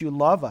You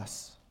love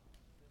us.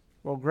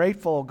 We're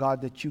grateful, O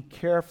God, that you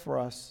care for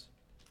us.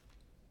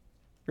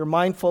 You're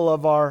mindful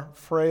of our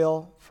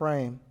frail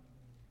frame,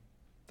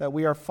 that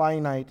we are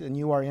finite and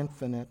you are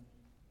infinite.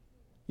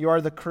 You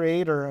are the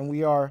creator and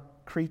we are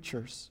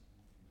creatures.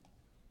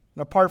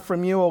 And apart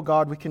from you, O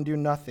God, we can do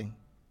nothing.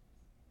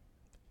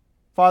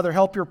 Father,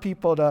 help your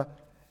people to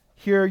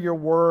hear your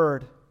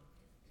word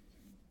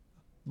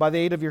by the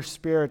aid of your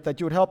Spirit, that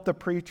you would help the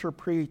preacher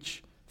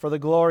preach for the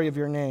glory of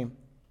your name.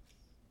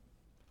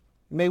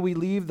 May we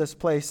leave this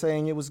place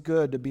saying it was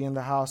good to be in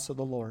the house of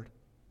the Lord.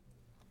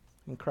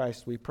 In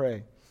Christ we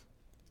pray.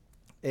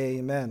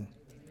 Amen.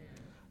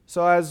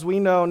 So as we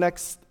know,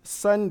 next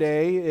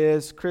Sunday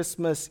is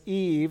Christmas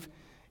Eve.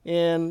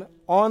 And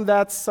on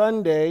that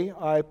Sunday,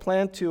 I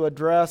plan to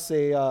address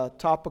a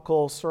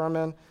topical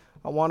sermon.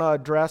 I want to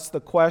address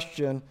the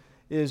question,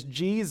 is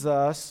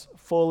Jesus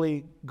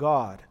fully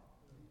God?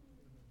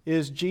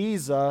 Is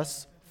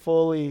Jesus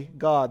fully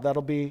God?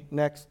 That'll be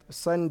next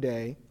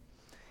Sunday.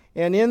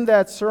 And in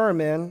that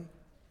sermon,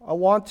 I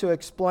want to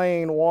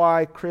explain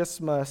why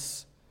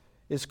Christmas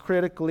is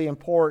critically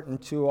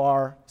important to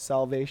our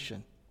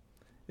salvation.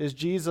 Is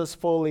Jesus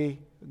fully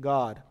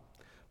God?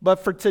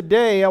 But for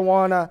today, I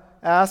want to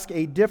ask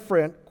a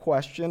different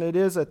question. It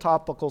is a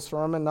topical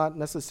sermon, not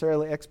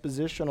necessarily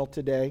expositional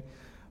today,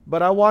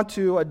 but I want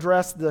to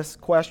address this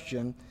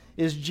question.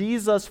 Is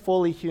Jesus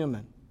fully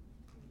human?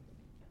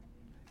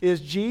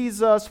 Is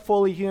Jesus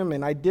fully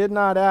human? I did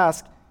not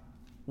ask,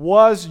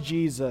 was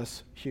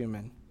Jesus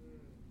human?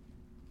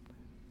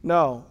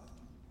 No.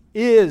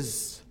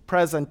 Is,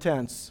 present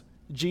tense,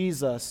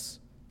 Jesus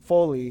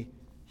fully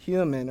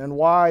human? And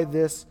why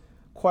this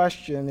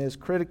question is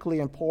critically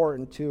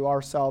important to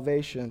our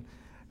salvation.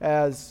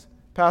 As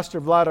Pastor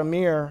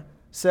Vladimir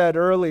said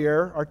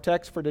earlier, our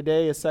text for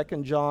today is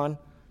 2 John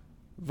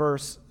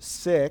verse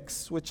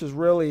 6, which is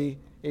really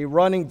a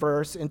running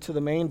verse into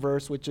the main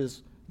verse, which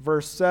is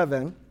verse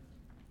 7.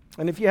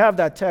 And if you have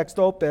that text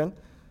open,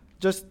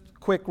 just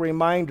quick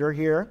reminder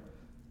here.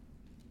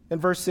 And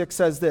verse 6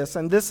 says this,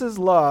 "And this is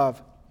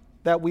love,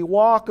 that we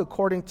walk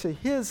according to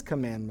his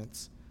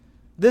commandments.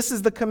 This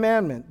is the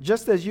commandment,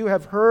 just as you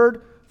have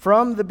heard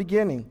from the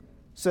beginning,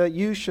 so that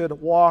you should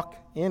walk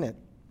in it."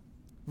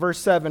 Verse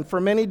 7,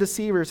 "For many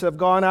deceivers have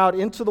gone out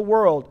into the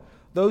world,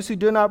 those who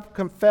do not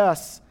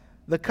confess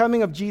the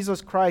coming of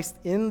Jesus Christ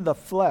in the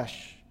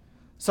flesh.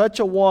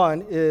 Such a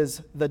one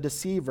is the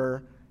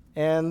deceiver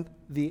and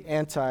the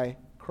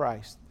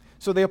Antichrist."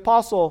 So the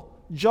Apostle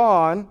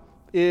John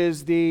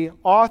is the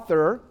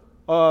author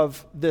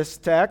of this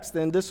text,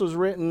 and this was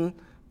written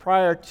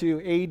prior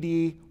to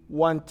AD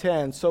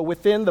 110. So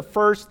within the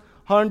first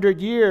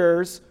 100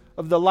 years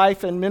of the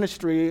life and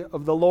ministry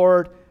of the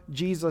Lord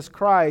Jesus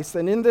Christ.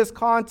 And in this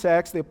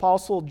context, the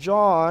Apostle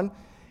John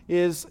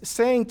is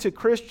saying to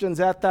Christians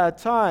at that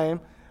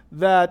time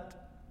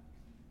that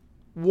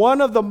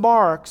one of the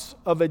marks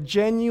of a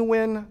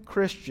genuine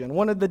Christian,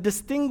 one of the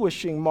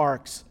distinguishing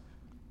marks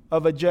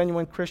of a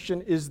genuine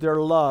Christian is their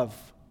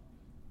love.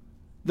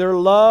 Their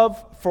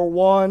love for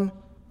one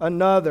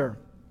another.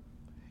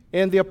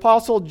 And the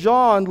Apostle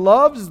John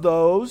loves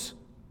those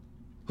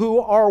who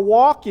are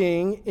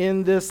walking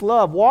in this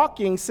love.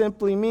 Walking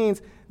simply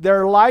means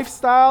their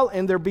lifestyle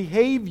and their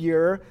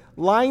behavior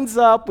lines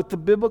up with the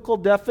biblical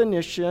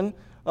definition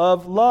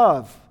of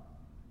love.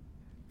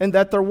 And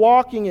that they're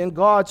walking in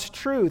God's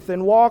truth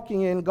and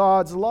walking in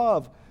God's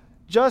love,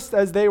 just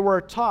as they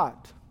were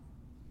taught.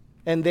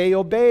 And they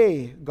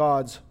obey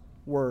God's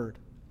word.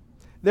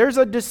 There's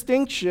a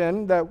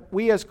distinction that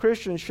we as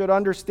Christians should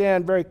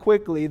understand very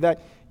quickly,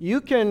 that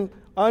you can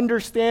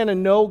understand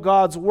and know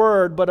God's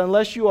word, but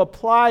unless you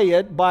apply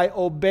it by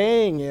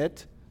obeying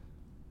it,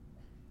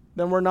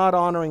 then we're not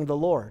honoring the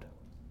Lord.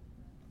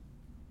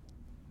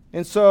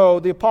 And so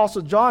the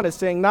Apostle John is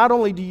saying, not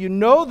only do you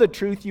know the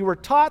truth, you were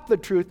taught the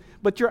truth,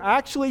 but you're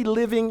actually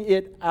living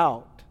it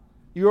out.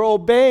 You're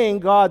obeying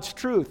God's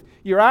truth.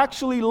 You're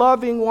actually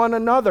loving one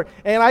another.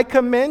 And I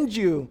commend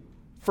you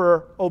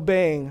for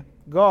obeying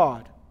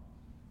God.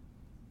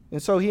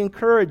 And so he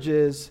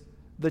encourages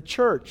the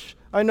church.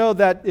 I know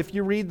that if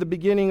you read the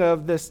beginning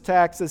of this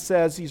text, it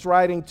says he's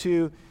writing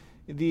to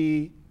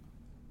the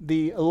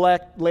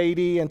elect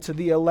lady and to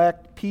the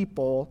elect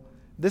people.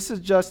 This is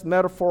just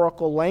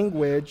metaphorical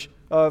language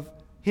of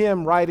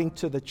him writing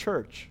to the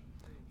church.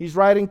 He's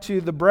writing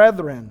to the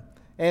brethren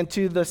and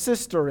to the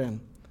sisterin.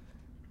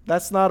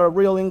 That's not a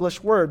real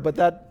English word, but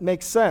that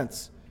makes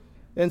sense.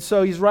 And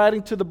so he's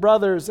writing to the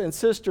brothers and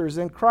sisters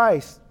in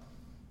Christ.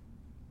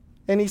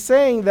 And he's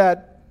saying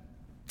that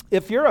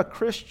if you're a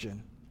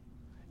Christian,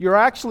 you're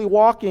actually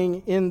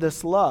walking in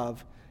this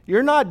love.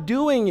 You're not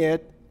doing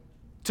it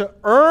to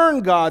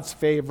earn God's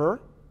favor.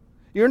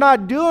 You're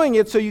not doing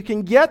it so you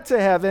can get to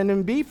heaven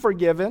and be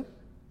forgiven.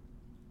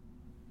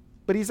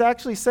 But he's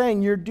actually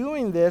saying you're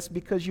doing this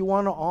because you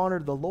want to honor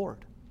the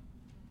Lord.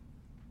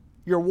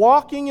 You're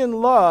walking in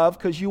love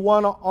because you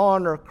want to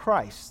honor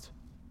Christ,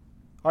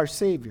 our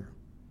Savior.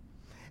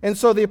 And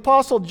so the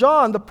Apostle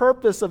John, the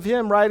purpose of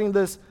him writing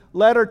this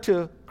letter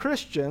to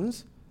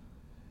Christians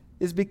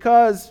is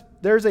because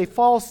there's a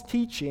false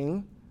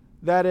teaching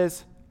that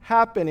is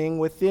happening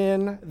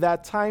within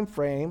that time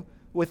frame,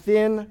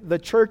 within the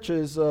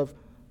churches of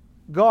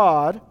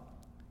God,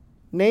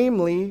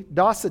 namely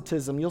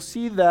Docetism. You'll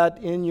see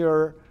that in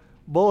your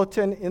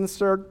bulletin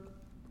insert,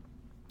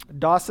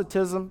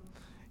 Docetism.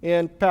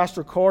 And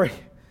Pastor Corey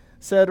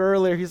said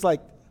earlier, he's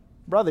like,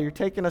 brother, you're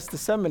taking us to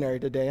seminary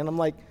today. And I'm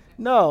like,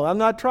 no, I'm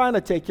not trying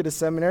to take you to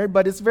seminary,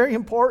 but it's very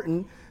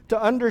important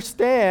to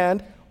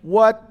understand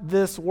what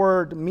this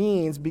word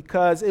means,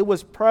 because it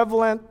was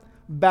prevalent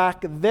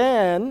back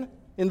then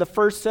in the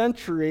first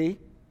century.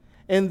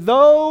 And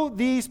though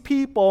these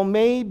people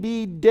may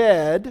be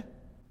dead,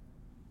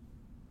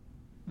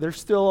 they're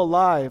still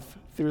alive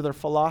through their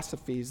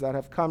philosophies that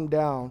have come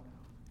down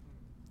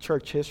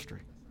church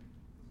history.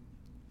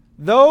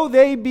 Though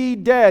they be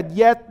dead,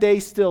 yet they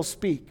still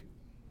speak.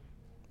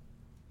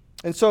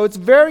 And so it's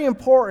very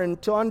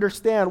important to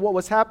understand what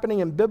was happening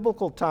in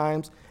biblical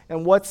times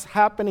and what's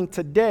happening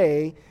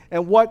today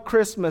and what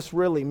Christmas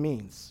really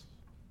means.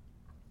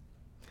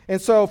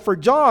 And so for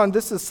John,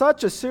 this is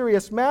such a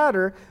serious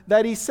matter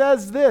that he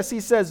says this. He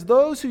says,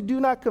 those who do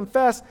not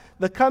confess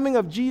the coming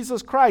of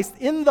Jesus Christ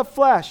in the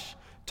flesh,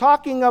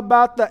 talking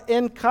about the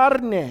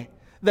incarne,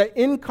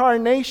 the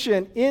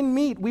incarnation in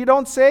meat. We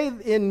don't say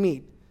in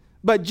meat,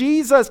 but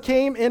Jesus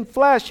came in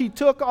flesh. He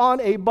took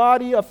on a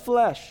body of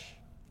flesh.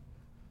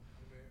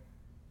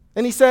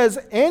 And he says,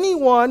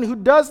 anyone who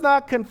does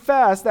not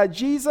confess that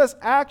Jesus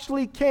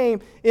actually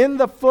came in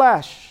the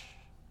flesh,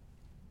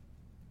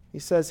 he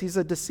says he's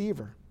a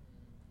deceiver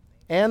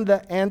and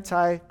the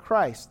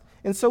Antichrist.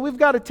 And so we've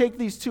got to take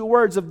these two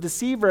words of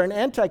deceiver and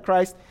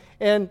Antichrist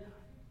and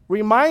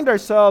remind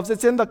ourselves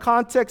it's in the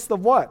context of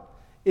what?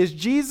 Is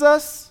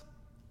Jesus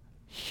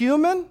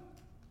human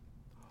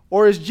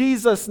or is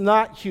Jesus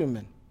not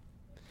human?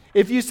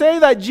 If you say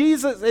that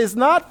Jesus is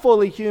not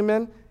fully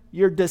human,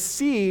 you're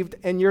deceived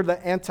and you're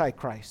the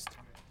Antichrist.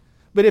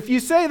 But if you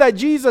say that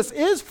Jesus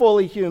is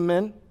fully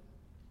human,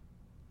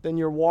 then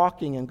you're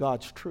walking in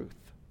God's truth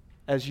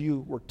as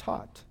you were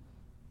taught.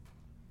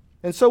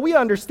 And so we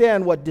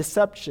understand what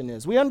deception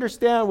is. We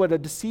understand what a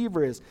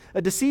deceiver is.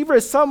 A deceiver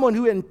is someone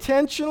who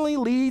intentionally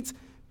leads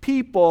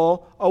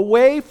people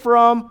away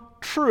from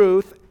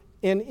truth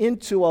and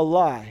into a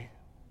lie.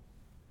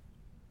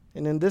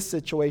 And in this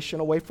situation,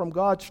 away from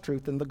God's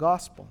truth and the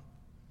gospel.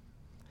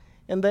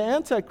 And the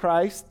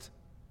Antichrist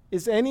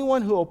is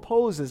anyone who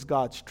opposes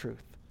God's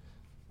truth.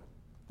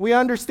 We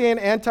understand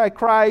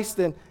Antichrist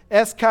in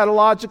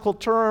eschatological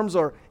terms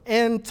or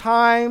end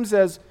times,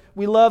 as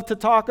we love to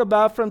talk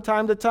about from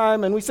time to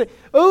time. And we say,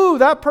 oh,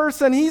 that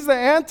person, he's the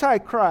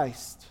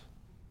Antichrist.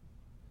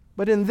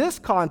 But in this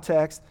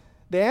context,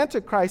 the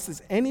Antichrist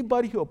is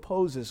anybody who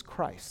opposes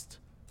Christ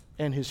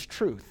and his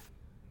truth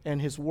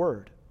and his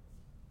word.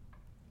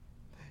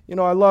 You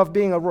know, I love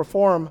being a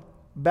Reformed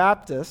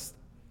Baptist.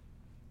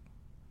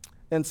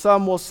 And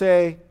some will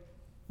say,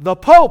 the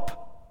Pope,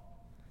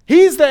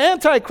 he's the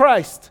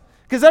Antichrist.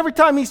 Because every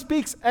time he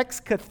speaks ex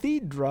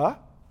cathedra,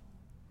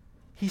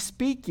 he's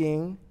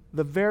speaking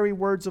the very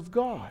words of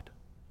God.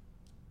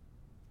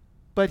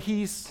 But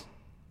he's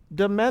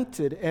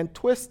demented and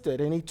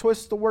twisted, and he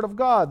twists the word of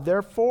God.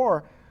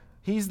 Therefore,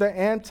 he's the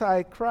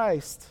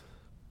Antichrist.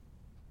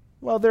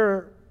 Well,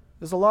 there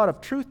is a lot of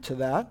truth to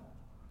that.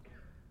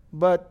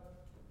 But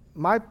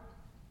my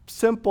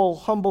simple,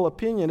 humble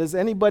opinion is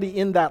anybody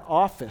in that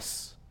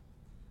office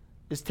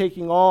is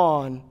taking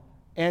on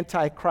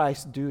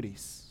Antichrist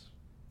duties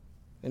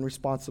and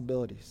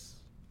responsibilities.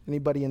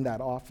 Anybody in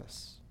that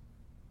office.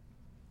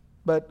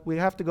 But we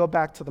have to go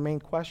back to the main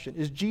question.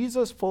 Is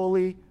Jesus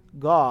fully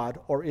God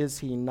or is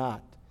he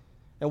not?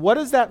 And what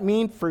does that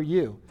mean for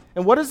you?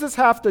 And what does this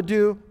have to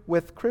do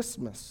with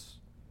Christmas?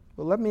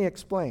 Well, let me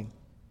explain.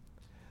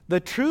 The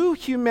true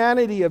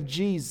humanity of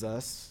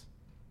Jesus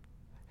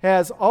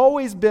has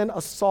always been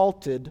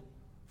assaulted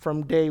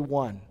from day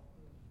one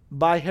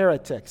by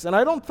heretics. And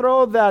I don't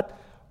throw that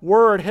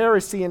word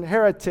heresy and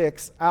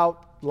heretics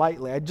out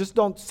lightly. I just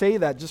don't say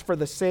that just for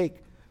the sake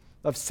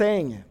of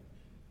saying it.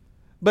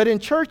 But in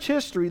church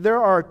history,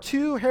 there are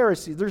two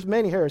heresies. There's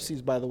many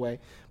heresies, by the way.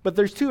 But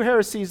there's two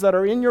heresies that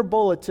are in your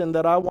bulletin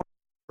that I want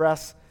to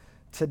address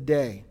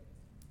today.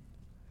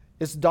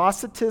 It's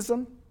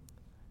Docetism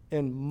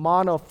and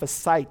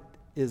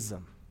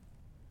Monophysitism.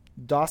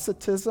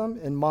 Docetism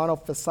and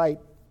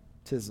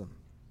Monophysitism.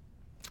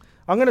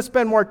 I'm going to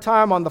spend more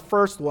time on the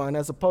first one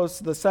as opposed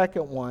to the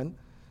second one,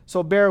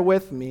 so bear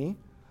with me.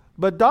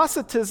 But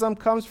Docetism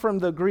comes from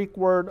the Greek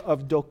word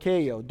of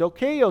dokeo.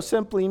 Dokeo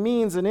simply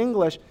means in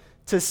English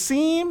to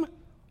seem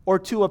or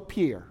to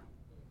appear.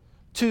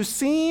 To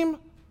seem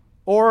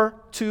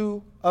or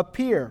to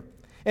appear.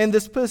 And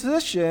this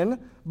position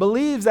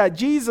believes that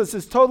Jesus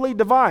is totally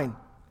divine.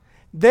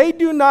 They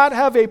do not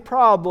have a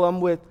problem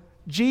with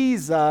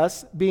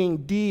Jesus being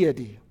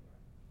deity.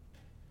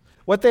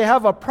 What they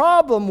have a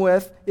problem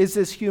with is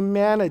his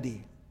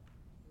humanity.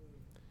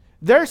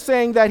 They're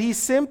saying that he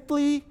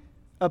simply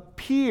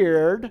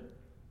appeared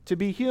to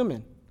be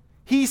human.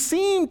 He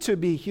seemed to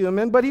be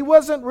human, but he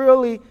wasn't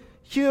really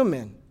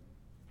human.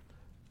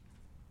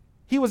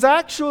 he was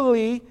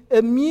actually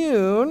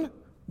immune.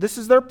 This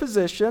is their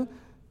position.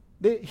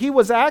 He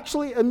was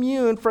actually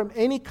immune from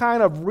any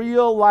kind of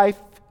real-life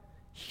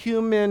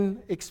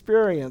human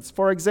experience.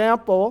 For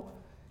example,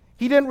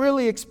 he didn't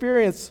really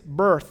experience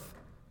birth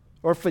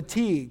or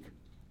fatigue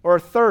or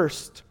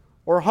thirst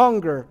or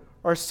hunger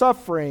or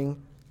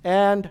suffering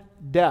and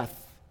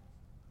death.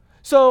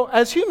 So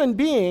as human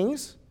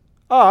beings,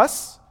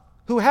 us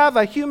who have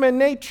a human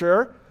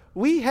nature,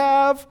 we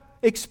have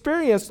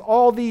experienced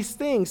all these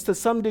things to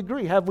some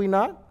degree, have we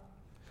not?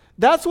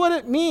 That's what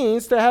it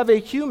means to have a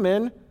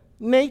human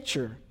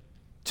nature,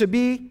 to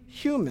be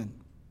human.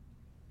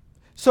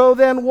 So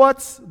then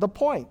what's the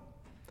point?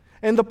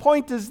 And the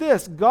point is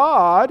this: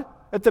 God,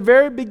 at the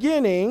very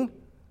beginning,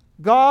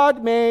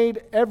 God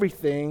made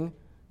everything.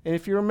 And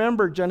if you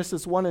remember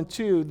Genesis 1 and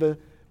 2, the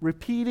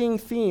repeating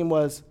theme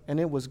was, and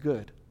it was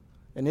good,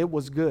 and it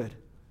was good,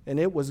 and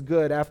it was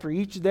good after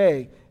each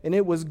day, and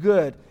it was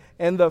good.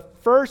 And the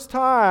first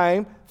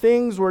time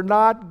things were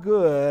not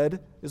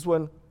good is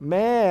when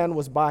man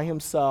was by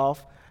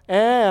himself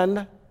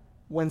and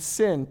when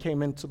sin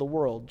came into the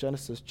world,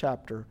 Genesis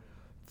chapter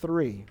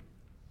 3.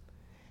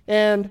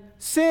 And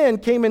sin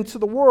came into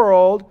the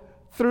world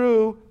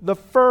through the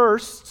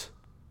first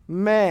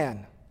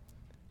man.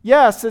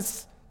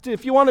 Yes,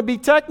 if you want to be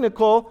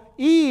technical,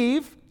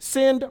 Eve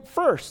sinned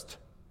first.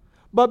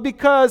 But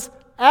because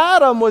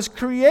Adam was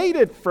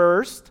created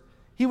first,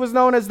 he was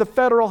known as the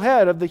federal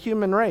head of the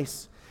human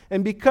race.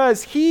 And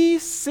because he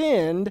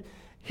sinned,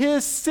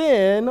 his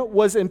sin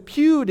was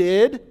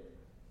imputed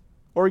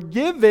or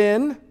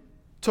given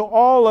to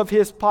all of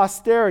his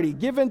posterity,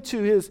 given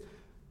to his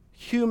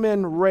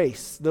human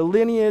race, the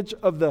lineage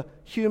of the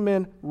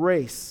human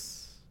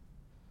race.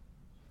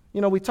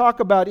 You know, we talk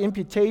about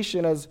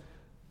imputation as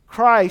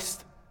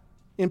Christ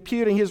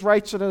imputing his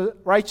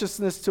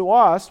righteousness to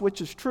us, which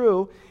is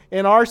true,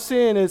 and our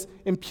sin is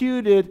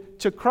imputed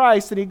to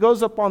Christ, and he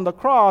goes up on the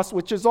cross,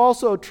 which is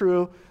also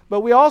true.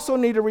 But we also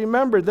need to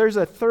remember there's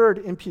a third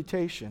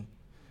imputation,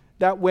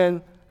 that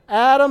when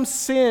Adam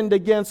sinned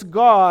against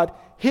God,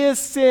 his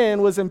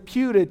sin was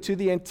imputed to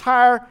the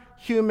entire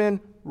human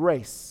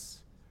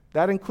race.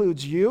 That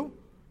includes you,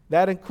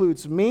 that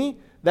includes me,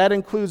 that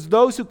includes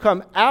those who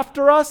come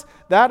after us,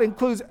 that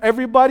includes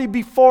everybody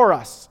before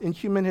us in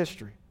human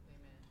history.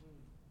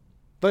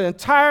 The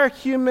entire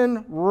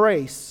human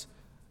race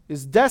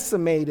is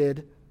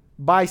decimated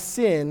by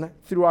sin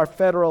through our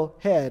federal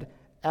head,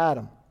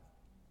 Adam.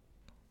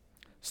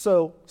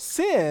 So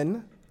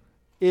sin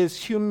is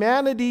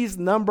humanity's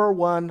number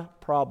one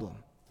problem.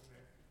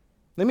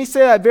 Let me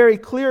say that very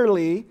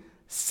clearly.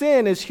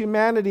 Sin is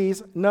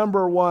humanity's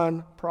number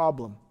one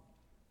problem.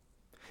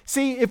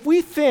 See, if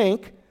we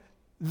think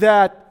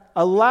that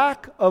a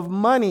lack of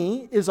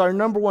money is our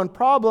number one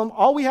problem,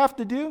 all we have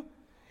to do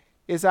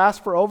is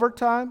ask for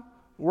overtime,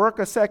 work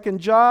a second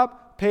job,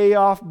 pay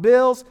off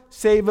bills,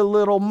 save a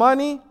little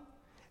money,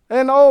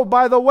 and oh,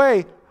 by the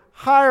way,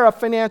 hire a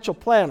financial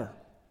planner.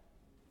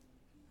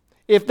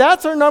 If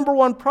that's our number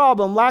one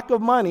problem, lack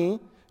of money,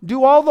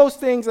 do all those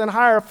things and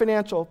hire a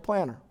financial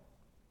planner.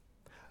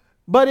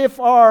 But if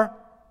our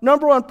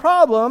number one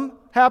problem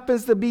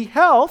happens to be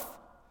health,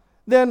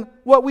 then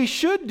what we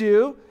should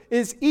do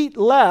is eat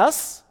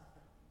less,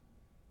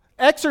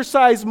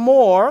 exercise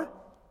more,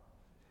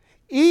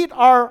 eat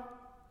our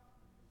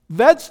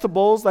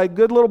vegetables like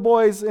good little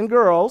boys and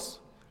girls,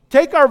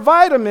 take our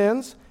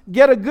vitamins,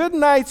 get a good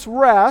night's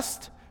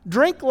rest,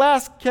 drink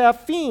less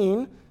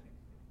caffeine,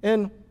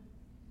 and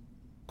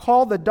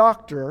call the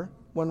doctor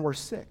when we're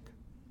sick.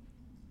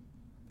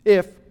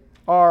 If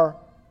our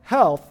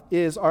health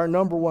is our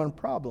number one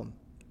problem.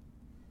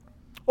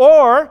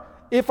 Or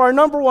if our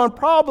number one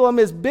problem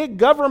is big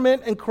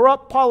government and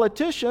corrupt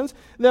politicians,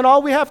 then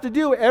all we have to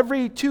do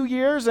every 2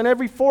 years and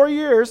every 4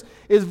 years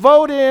is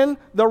vote in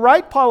the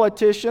right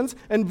politicians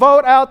and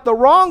vote out the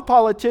wrong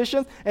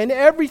politicians, and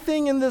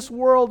everything in this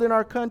world, in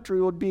our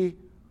country, would be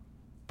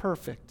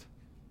perfect.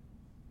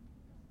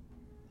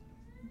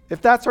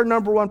 If that's our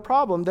number one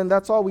problem, then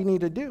that's all we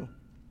need to do.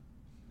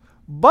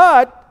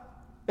 But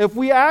if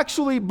we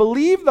actually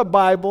believe the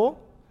Bible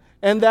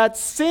and that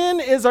sin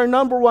is our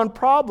number one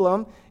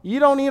problem, you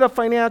don't need a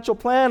financial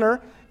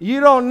planner, you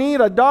don't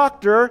need a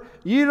doctor,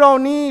 you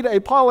don't need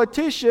a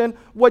politician.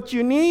 What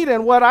you need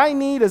and what I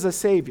need is a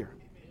Savior.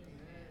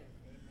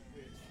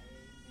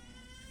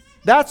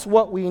 That's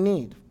what we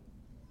need.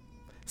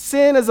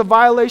 Sin is a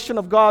violation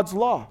of God's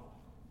law,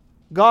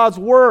 God's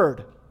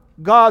word,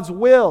 God's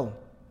will.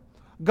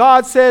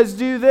 God says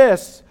do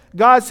this.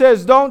 God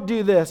says don't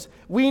do this.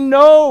 We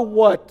know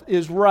what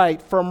is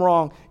right from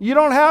wrong. You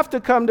don't have to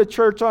come to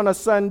church on a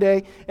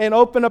Sunday and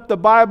open up the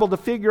Bible to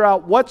figure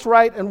out what's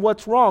right and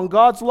what's wrong.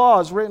 God's law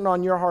is written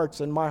on your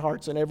hearts and my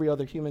hearts and every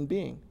other human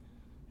being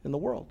in the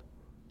world.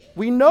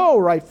 We know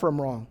right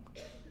from wrong.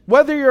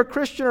 Whether you're a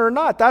Christian or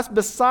not, that's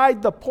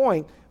beside the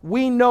point.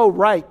 We know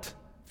right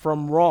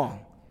from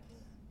wrong.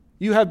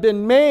 You have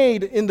been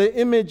made in the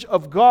image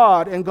of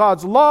God, and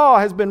God's law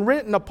has been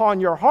written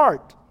upon your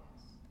heart.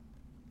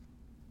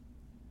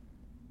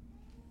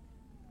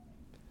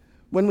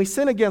 When we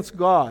sin against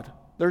God,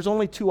 there's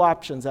only two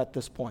options at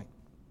this point.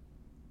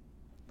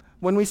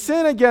 When we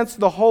sin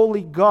against the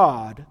holy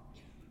God,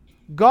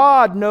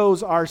 God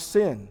knows our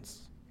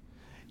sins.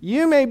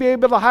 You may be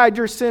able to hide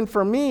your sin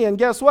from me, and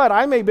guess what?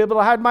 I may be able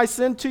to hide my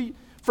sin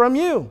from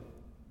you.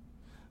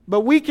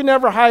 But we can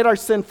never hide our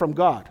sin from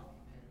God.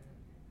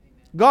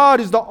 God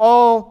is the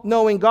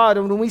all-knowing God,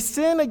 and when we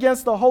sin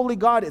against the holy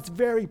God, it's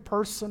very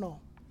personal.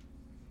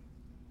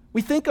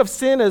 We think of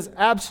sin as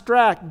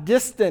abstract,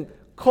 distant,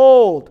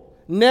 cold,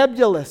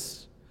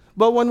 nebulous.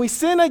 But when we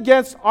sin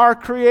against our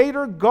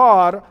Creator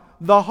God,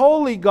 the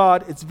holy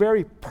God, it's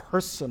very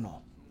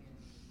personal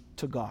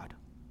to God.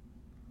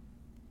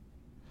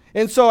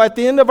 And so at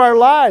the end of our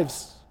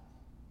lives,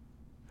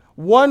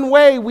 one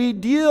way we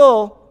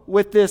deal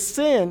with this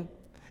sin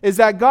is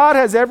that God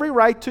has every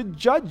right to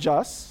judge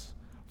us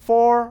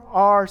for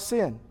our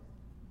sin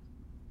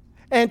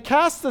and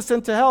cast us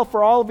into hell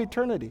for all of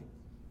eternity.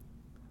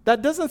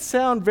 That doesn't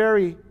sound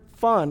very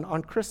fun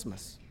on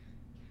Christmas.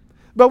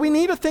 But we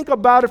need to think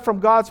about it from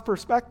God's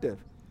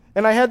perspective.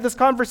 And I had this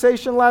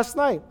conversation last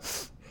night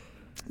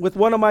with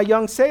one of my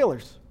young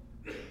sailors.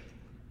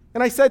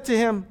 And I said to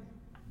him,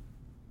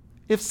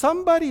 if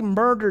somebody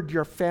murdered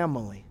your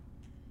family,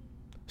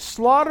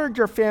 slaughtered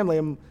your family,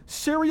 a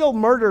serial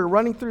murderer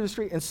running through the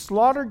street and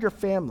slaughtered your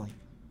family,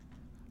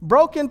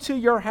 broke into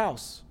your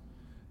house,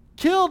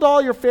 killed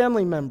all your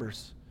family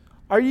members,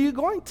 are you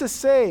going to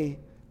say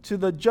to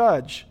the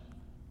judge,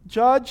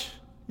 Judge,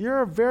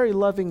 you're a very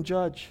loving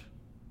judge.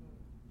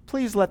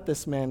 Please let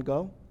this man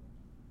go?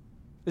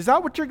 Is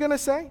that what you're going to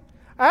say?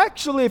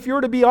 Actually, if you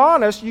were to be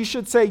honest, you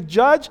should say,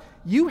 Judge,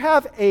 you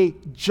have a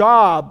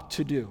job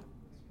to do.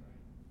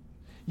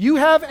 You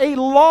have a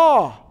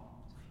law.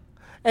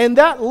 And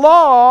that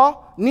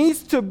law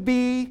needs to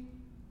be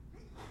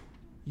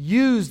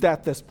used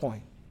at this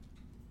point.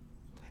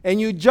 And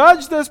you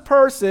judge this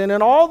person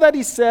and all that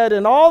he said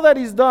and all that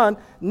he's done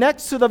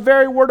next to the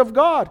very word of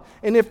God.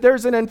 And if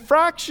there's an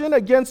infraction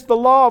against the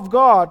law of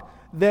God,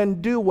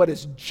 then do what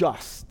is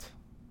just.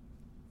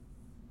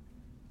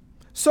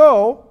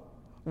 So,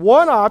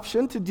 one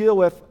option to deal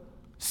with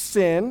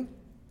sin,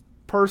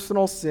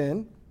 personal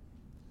sin,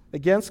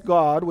 against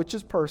God, which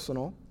is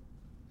personal,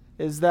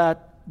 is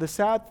that the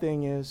sad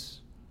thing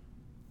is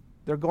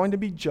they're going to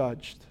be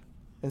judged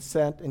and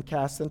sent and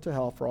cast into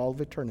hell for all of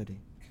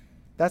eternity.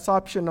 That's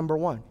option number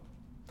one.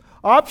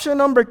 Option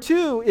number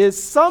two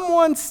is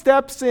someone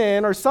steps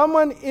in or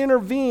someone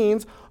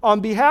intervenes on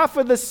behalf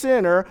of the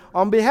sinner,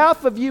 on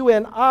behalf of you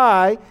and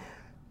I,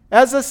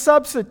 as a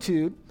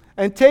substitute,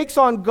 and takes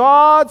on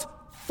God's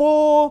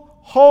full,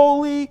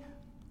 holy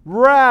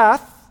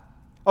wrath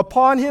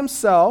upon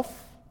himself.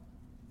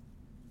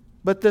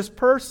 But this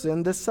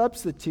person, this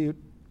substitute,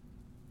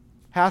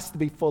 has to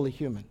be fully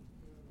human.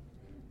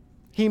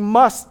 He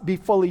must be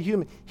fully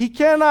human. He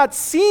cannot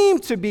seem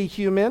to be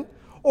human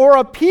or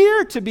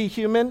appear to be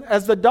human,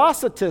 as the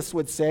Docetists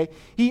would say.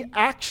 He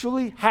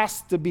actually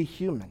has to be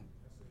human.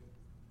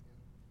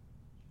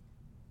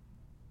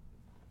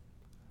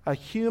 A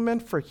human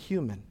for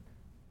human.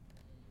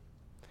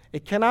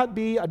 It cannot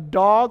be a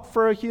dog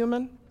for a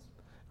human,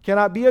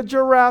 cannot be a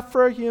giraffe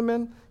for a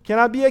human,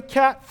 cannot be a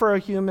cat for a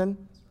human.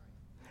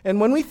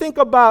 And when we think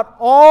about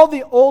all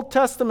the Old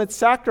Testament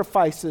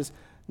sacrifices,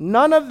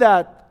 none of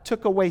that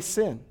took away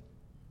sin.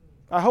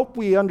 I hope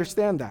we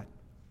understand that.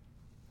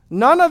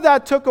 None of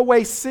that took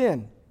away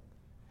sin.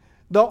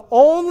 The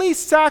only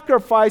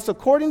sacrifice,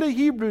 according to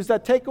Hebrews,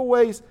 that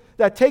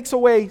takes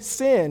away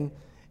sin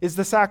is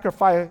the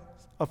sacrifice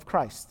of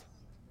Christ.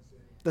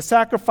 The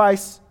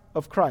sacrifice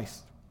of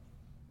Christ.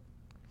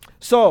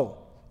 So,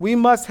 we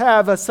must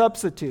have a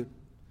substitute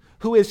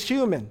who is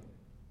human.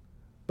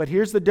 But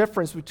here's the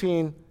difference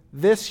between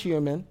this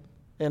human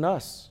and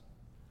us.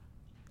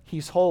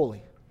 He's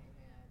holy.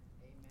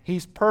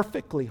 He's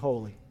perfectly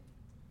holy.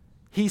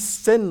 He's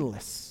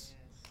sinless.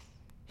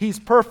 He's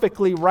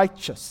perfectly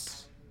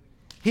righteous.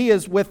 He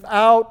is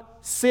without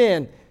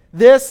sin.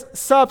 This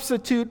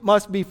substitute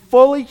must be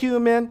fully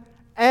human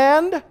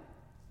and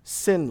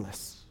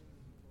sinless.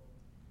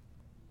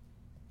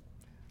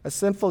 A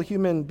sinful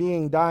human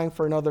being dying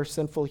for another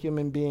sinful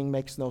human being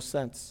makes no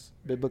sense,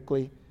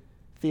 biblically,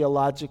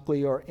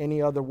 theologically, or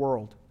any other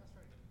world.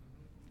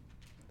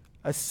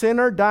 A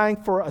sinner dying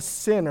for a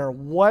sinner,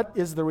 what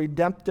is the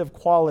redemptive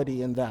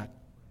quality in that?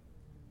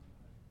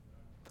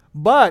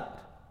 But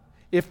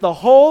if the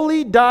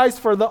holy dies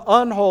for the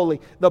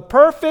unholy, the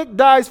perfect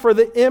dies for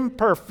the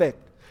imperfect,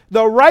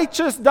 the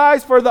righteous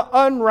dies for the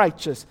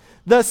unrighteous,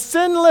 the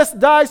sinless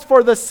dies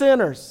for the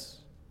sinners,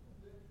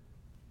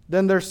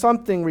 then there's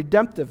something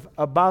redemptive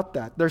about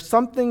that. There's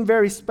something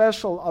very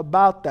special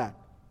about that.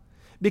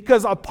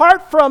 Because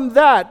apart from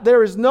that,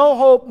 there is no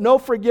hope, no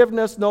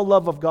forgiveness, no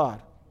love of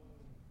God.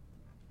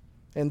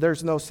 And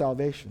there's no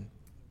salvation.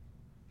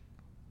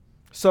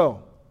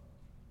 So,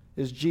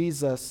 is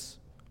Jesus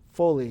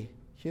fully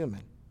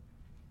human?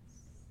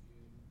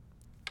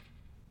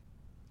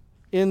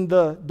 In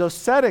the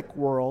Docetic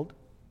world,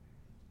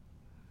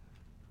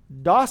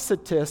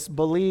 Docetists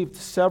believed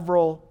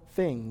several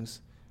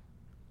things.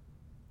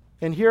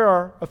 And here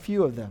are a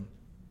few of them.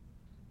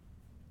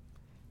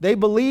 They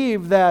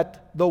believed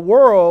that the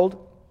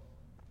world,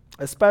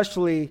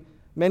 especially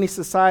many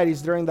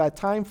societies during that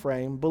time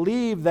frame,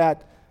 believed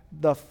that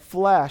the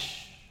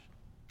flesh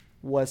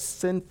was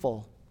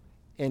sinful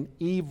and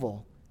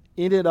evil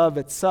in and of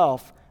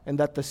itself, and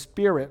that the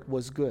spirit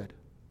was good.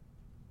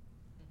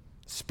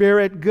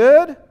 Spirit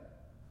good,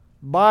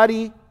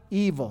 body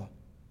evil.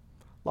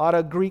 A lot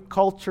of Greek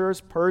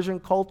cultures, Persian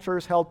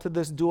cultures held to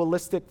this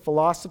dualistic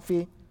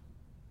philosophy.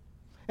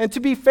 And to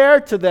be fair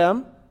to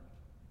them,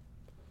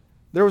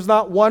 there was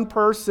not one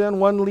person,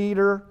 one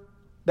leader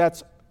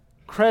that's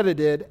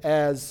credited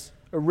as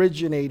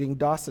originating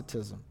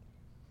Docetism.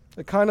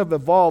 It kind of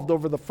evolved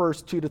over the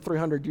first 200 to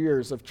 300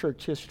 years of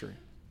church history.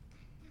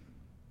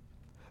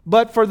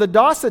 But for the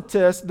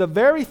Docetists, the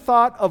very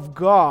thought of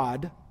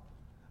God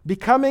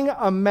becoming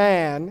a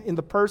man in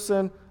the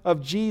person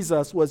of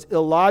Jesus was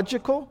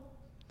illogical,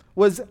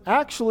 was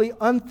actually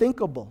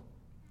unthinkable.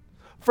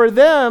 For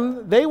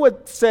them, they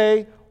would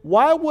say,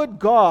 why would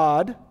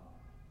God,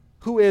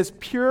 who is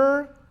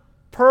pure,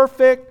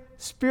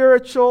 perfect,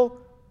 spiritual,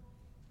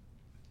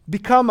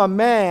 become a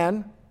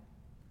man,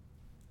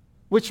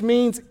 which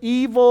means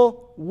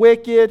evil,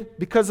 wicked,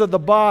 because of the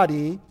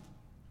body,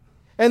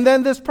 and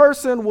then this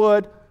person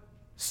would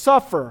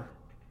suffer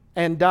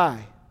and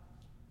die?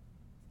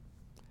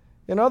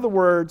 In other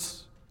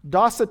words,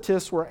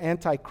 Docetists were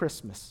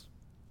anti-Christmas,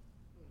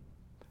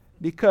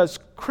 because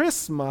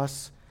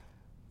Christmas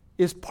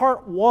is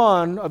part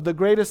one of the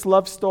greatest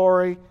love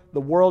story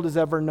the world has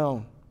ever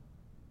known.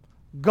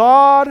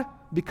 God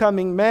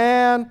becoming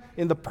man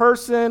in the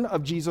person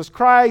of Jesus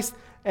Christ,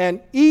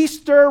 and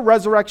Easter,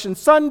 Resurrection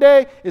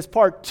Sunday, is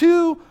part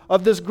two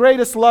of this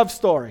greatest love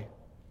story.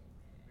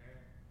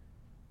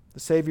 The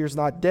Savior's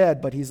not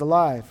dead, but He's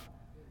alive.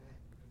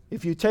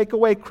 If you take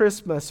away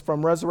Christmas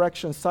from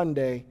Resurrection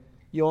Sunday,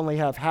 you only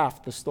have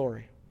half the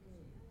story.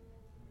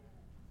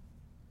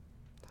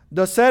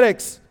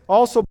 Docetics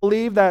also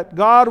believe that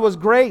God was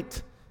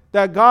great,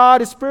 that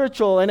God is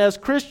spiritual, and as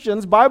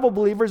Christians, Bible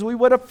believers, we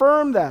would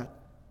affirm that.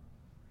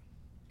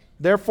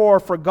 Therefore,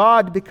 for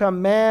God to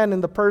become man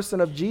in the person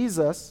of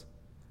Jesus,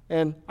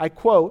 and I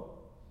quote,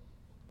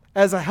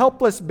 as a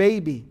helpless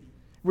baby,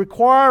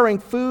 requiring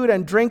food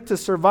and drink to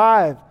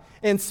survive,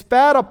 and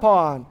spat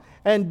upon,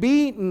 and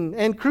beaten,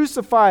 and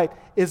crucified,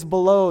 is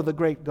below the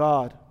great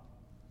God.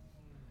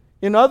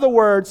 In other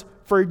words,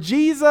 for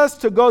Jesus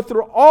to go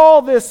through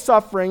all this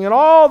suffering and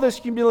all this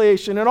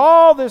humiliation and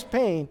all this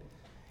pain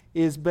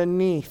is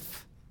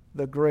beneath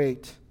the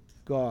great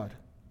God.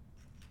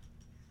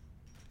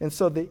 And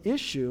so the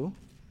issue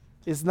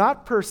is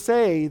not per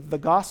se the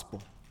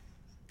gospel.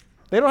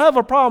 They don't have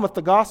a problem with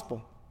the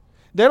gospel.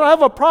 They don't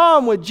have a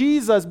problem with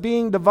Jesus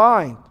being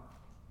divine.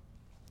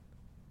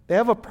 They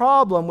have a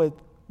problem with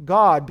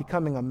God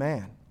becoming a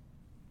man.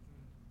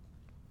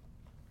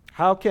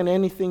 How can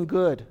anything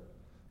good,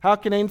 how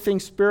can anything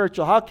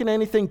spiritual, how can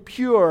anything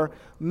pure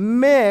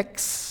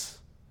mix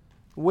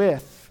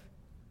with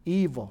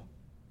evil?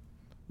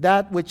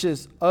 That which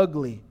is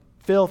ugly,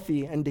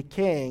 filthy, and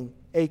decaying,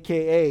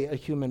 aka a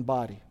human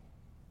body.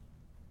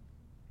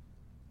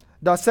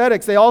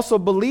 Docetics, they also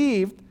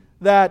believed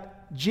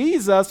that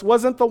Jesus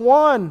wasn't the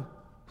one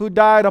who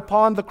died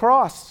upon the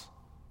cross.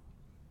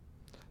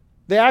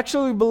 They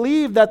actually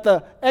believed that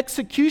the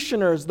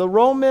executioners, the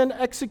Roman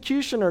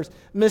executioners,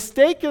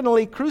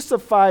 mistakenly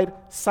crucified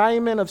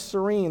Simon of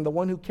Cyrene, the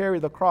one who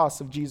carried the cross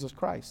of Jesus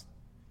Christ.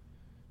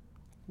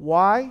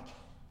 Why?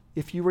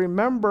 If you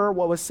remember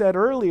what was said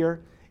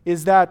earlier,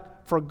 is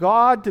that for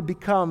God to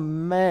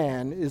become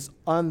man is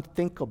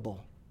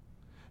unthinkable.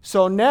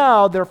 So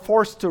now they're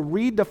forced to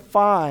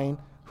redefine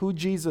who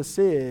Jesus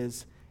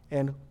is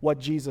and what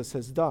Jesus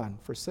has done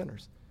for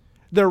sinners.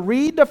 They're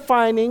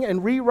redefining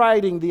and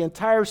rewriting the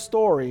entire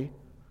story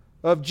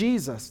of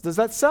Jesus. Does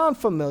that sound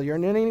familiar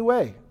in any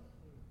way?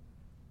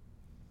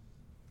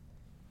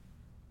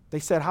 They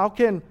said, how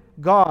can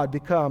God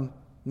become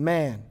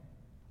man?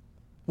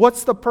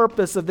 What's the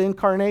purpose of the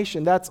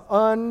incarnation? That's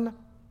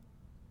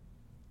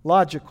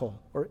unlogical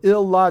or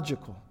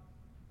illogical.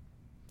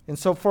 And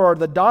so for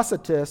the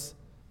Docetists,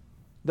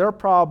 their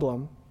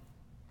problem,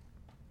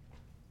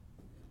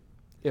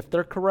 if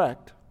they're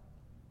correct,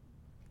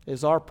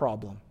 is our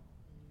problem.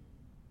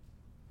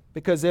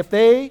 Because if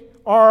they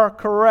are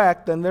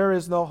correct, then there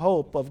is no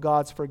hope of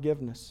God's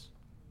forgiveness.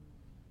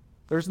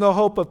 There's no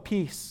hope of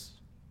peace.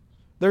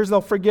 There's no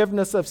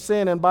forgiveness of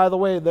sin. And by the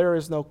way, there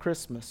is no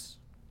Christmas.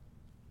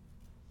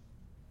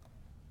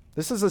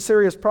 This is a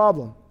serious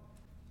problem.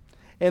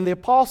 And the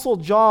Apostle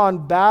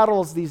John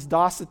battles these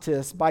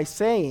Docetists by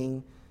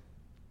saying,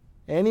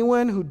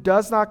 anyone who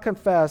does not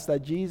confess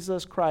that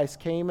Jesus Christ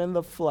came in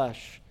the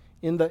flesh,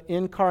 in the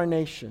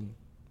incarnation,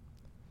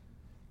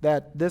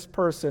 that this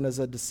person is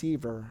a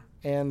deceiver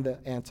and the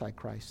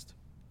Antichrist.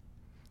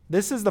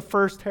 This is the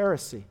first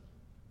heresy.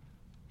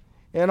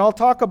 And I'll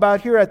talk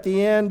about here at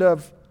the end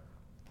of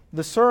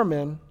the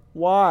sermon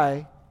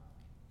why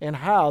and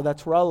how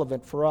that's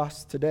relevant for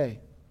us today.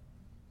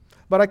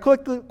 But I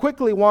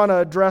quickly want to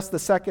address the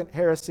second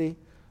heresy,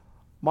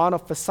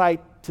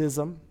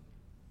 monophysitism.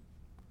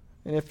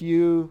 And if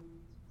you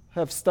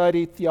have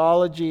studied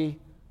theology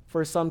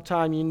for some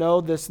time, you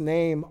know this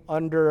name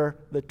under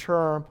the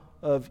term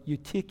of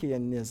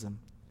Eutychianism.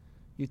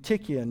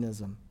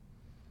 Eutychianism,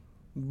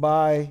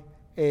 by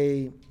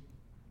a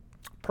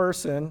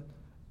person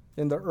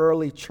in the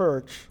early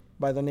church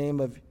by the name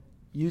of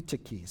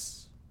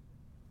Eutyches.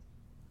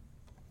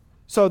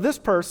 So this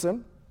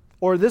person,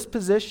 or this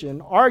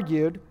position,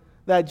 argued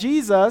that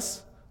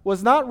Jesus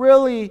was not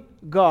really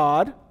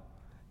God,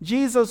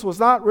 Jesus was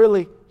not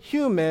really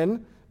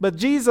human, but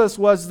Jesus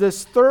was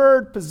this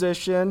third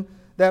position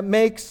that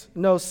makes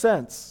no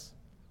sense.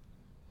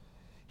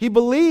 He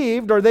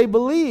believed, or they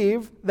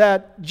believed,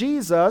 that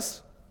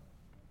Jesus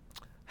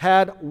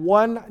had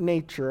one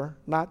nature,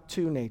 not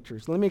two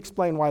natures. Let me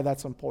explain why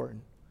that's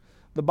important.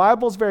 The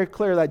Bible is very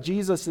clear that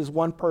Jesus is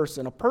one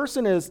person. A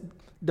person is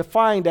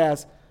defined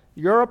as,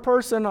 you're a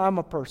person, I'm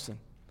a person.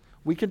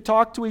 We can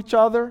talk to each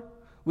other.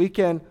 We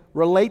can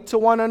relate to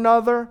one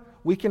another.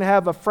 We can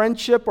have a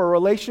friendship or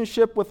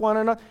relationship with one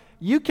another.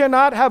 You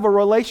cannot have a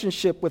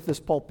relationship with this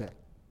pulpit.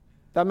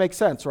 That makes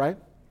sense, right?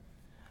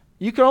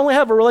 You can only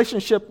have a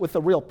relationship with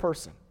a real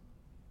person.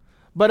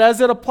 But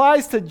as it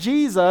applies to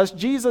Jesus,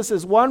 Jesus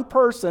is one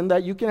person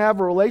that you can have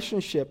a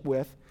relationship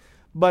with,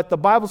 but the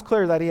Bible's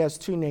clear that he has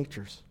two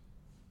natures.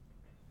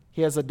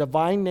 He has a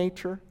divine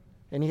nature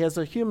and he has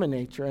a human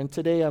nature, and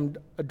today I'm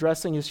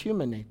addressing his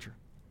human nature.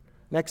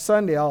 Next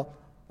Sunday I'll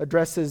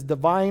address his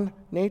divine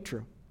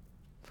nature.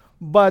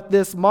 But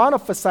this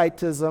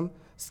monophysitism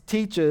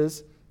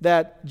teaches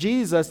that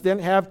Jesus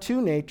didn't have two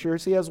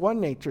natures, he has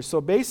one nature.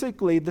 So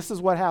basically, this is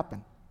what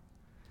happened.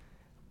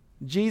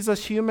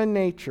 Jesus' human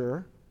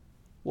nature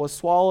was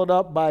swallowed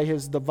up by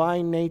his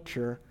divine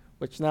nature,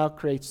 which now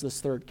creates this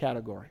third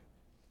category.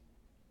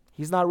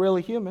 He's not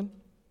really human.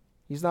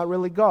 He's not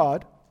really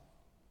God.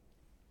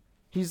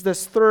 He's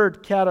this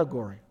third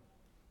category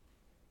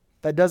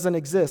that doesn't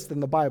exist in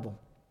the Bible.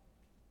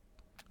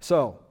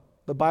 So,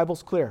 the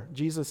Bible's clear.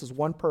 Jesus is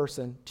one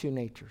person, two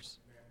natures.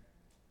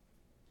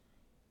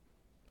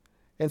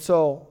 And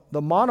so,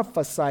 the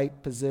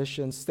monophysite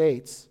position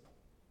states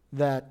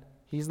that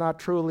he's not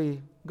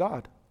truly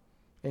God,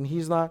 and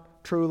he's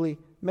not truly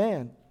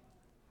man.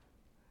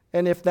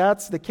 And if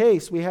that's the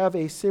case, we have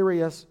a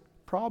serious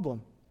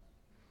problem.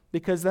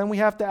 Because then we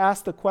have to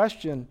ask the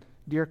question,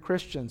 dear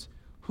Christians,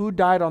 who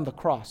died on the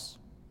cross?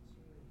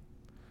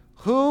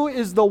 Who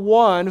is the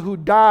one who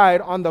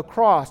died on the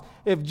cross?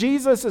 If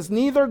Jesus is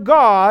neither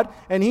God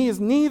and he is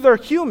neither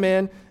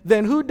human,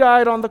 then who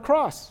died on the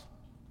cross?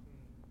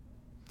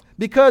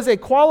 Because a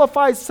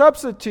qualified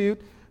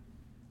substitute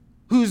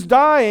who's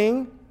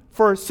dying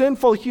for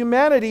sinful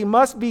humanity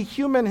must be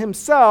human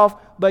himself,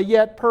 but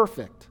yet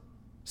perfect,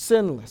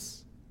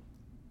 sinless.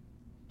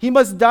 He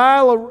must die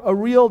a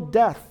real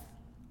death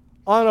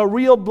on a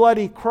real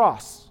bloody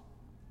cross.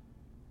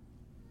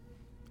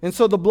 And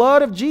so the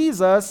blood of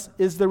Jesus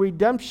is the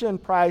redemption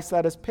price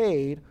that is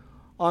paid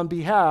on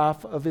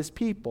behalf of his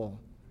people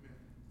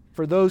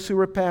for those who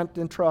repent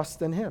and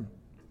trust in him.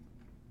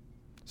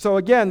 So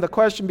again, the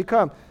question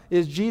becomes,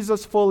 is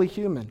Jesus fully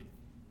human?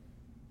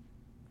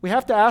 We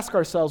have to ask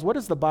ourselves, what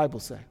does the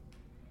Bible say?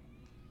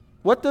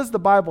 What does the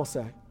Bible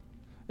say?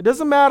 It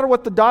doesn't matter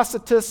what the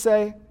Docetists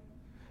say.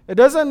 It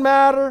doesn't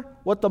matter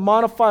what the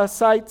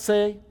monophysites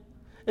say.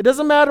 It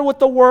doesn't matter what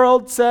the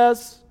world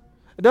says.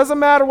 It doesn't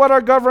matter what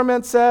our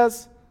government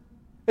says.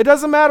 It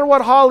doesn't matter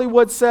what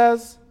Hollywood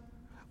says.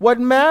 What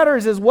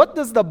matters is, what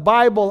does the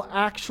Bible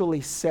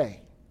actually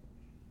say?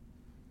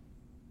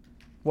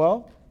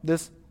 Well,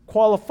 this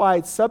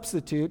qualified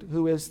substitute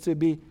who is to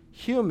be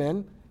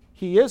human,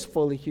 he is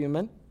fully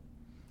human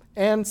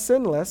and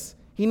sinless.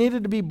 He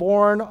needed to be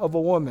born of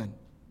a woman.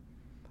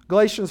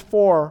 Galatians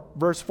 4,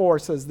 verse 4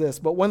 says this,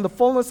 "But when the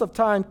fullness of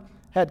time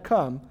had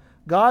come,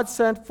 God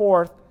sent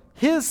forth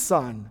his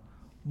Son,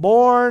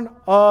 born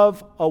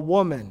of a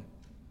woman,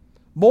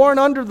 born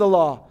under the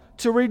law,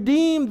 to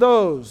redeem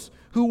those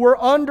who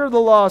were under the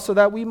law, so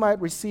that we might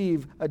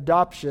receive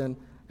adoption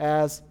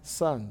as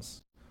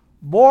sons."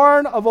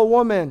 Born of a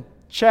woman,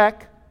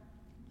 check.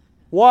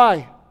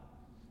 Why?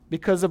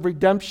 Because of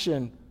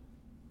redemption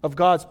of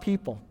God's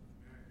people.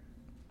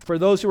 For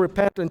those who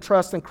repent and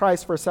trust in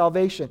Christ for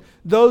salvation.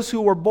 Those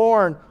who were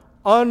born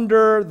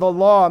under the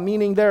law,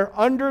 meaning they're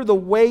under the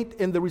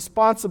weight and the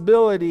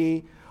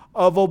responsibility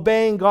of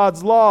obeying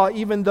God's law,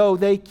 even though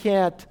they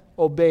can't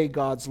obey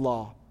God's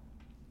law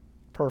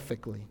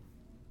perfectly.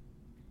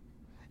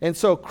 And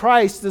so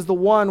Christ is the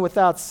one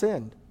without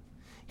sin.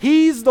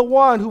 He's the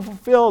one who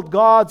fulfilled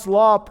God's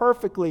law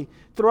perfectly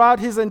throughout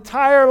his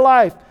entire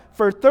life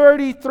for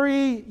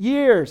 33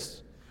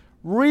 years.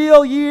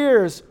 Real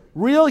years,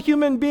 real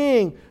human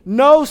being,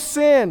 no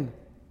sin.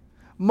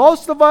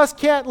 Most of us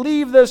can't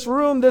leave this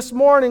room this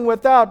morning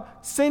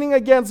without sinning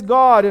against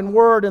God in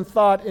word and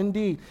thought and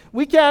deed.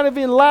 We can't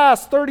even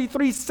last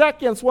 33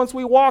 seconds once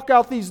we walk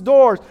out these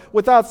doors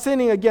without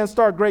sinning against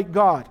our great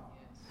God.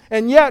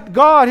 And yet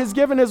God has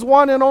given his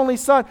one and only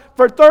Son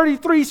for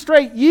 33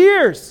 straight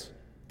years.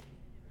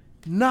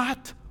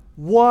 Not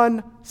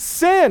one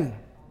sin.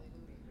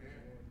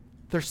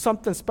 There's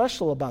something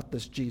special about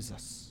this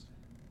Jesus.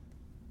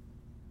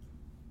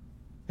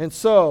 And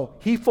so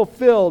he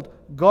fulfilled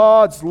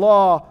God's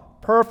law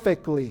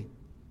perfectly.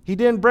 He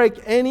didn't break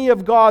any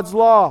of God's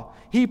law.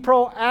 He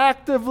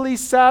proactively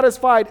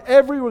satisfied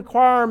every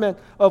requirement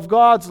of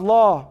God's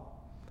law.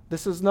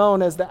 This is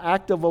known as the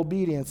active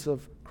obedience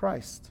of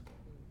Christ.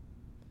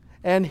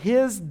 And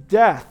his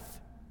death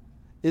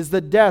is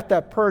the death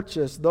that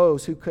purchased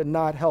those who could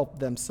not help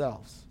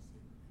themselves.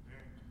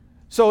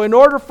 So in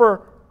order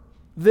for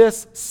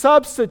this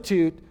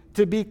substitute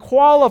to be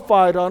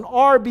qualified on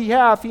our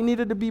behalf, he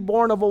needed to be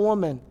born of a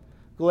woman.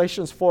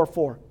 Galatians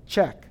 4:4.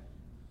 Check.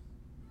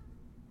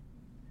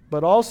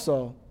 But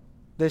also,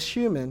 this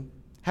human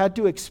had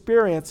to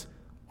experience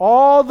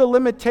all the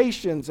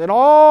limitations and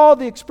all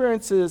the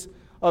experiences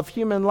of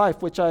human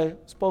life, which I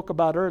spoke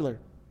about earlier.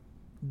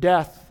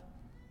 Death,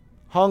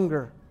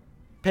 hunger,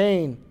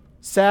 pain,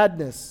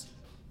 sadness.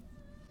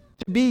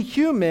 To be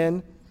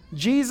human,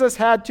 Jesus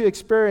had to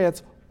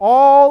experience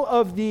all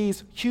of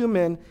these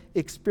human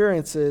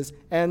experiences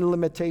and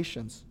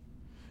limitations.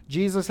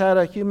 Jesus had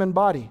a human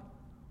body.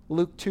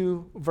 Luke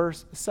 2,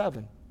 verse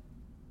 7.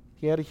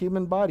 He had a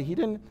human body.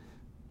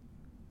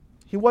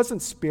 He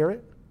wasn't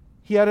spirit.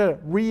 He had a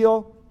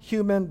real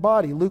human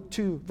body. Luke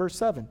 2, verse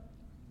 7.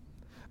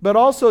 But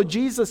also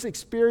Jesus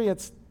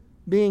experienced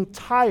being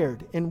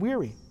tired and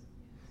weary.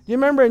 You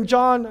remember in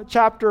John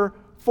chapter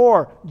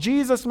 4,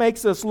 Jesus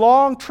makes this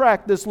long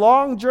trek, this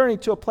long journey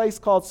to a place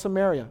called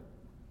Samaria.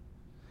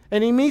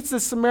 And he meets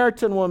this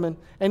Samaritan woman,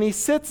 and he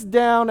sits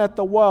down at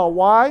the well.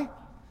 Why?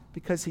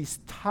 Because he's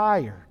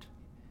tired.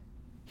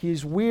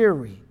 He's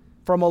weary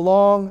from a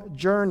long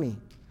journey.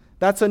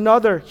 That's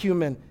another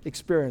human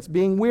experience,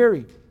 being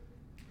weary.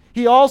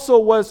 He also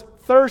was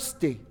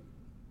thirsty.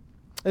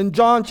 In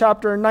John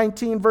chapter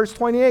 19, verse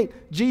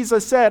 28,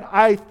 Jesus said,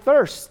 "I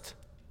thirst."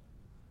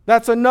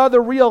 That's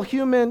another real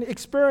human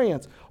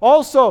experience.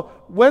 Also,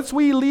 once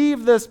we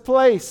leave this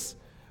place,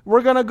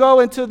 we're going to go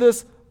into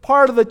this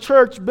part of the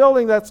church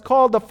building that's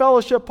called the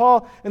fellowship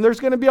hall, and there's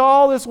going to be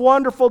all this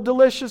wonderful,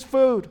 delicious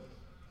food.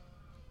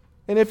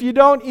 And if you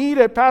don't eat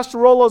it, Pastor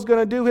Rolo is going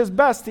to do his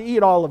best to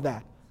eat all of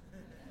that.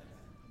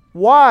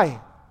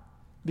 Why?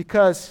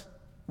 Because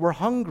we're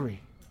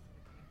hungry.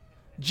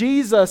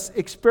 Jesus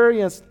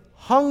experienced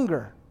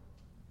hunger.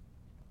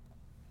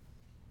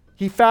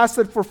 He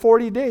fasted for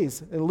 40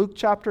 days in Luke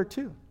chapter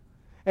 2.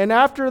 And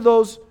after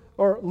those,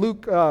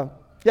 Luke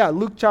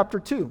chapter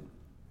 2.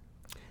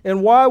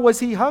 And why was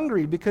he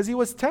hungry? Because he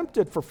was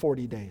tempted for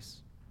 40 days.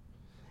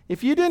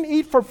 If you didn't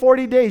eat for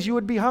 40 days, you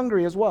would be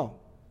hungry as well.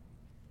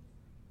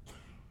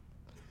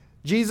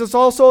 Jesus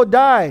also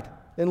died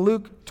in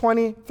Luke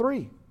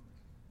 23.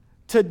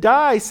 To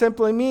die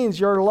simply means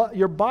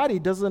your body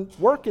doesn't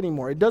work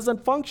anymore. It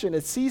doesn't function.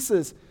 It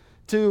ceases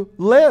to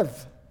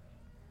live.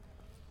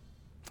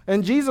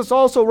 And Jesus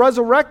also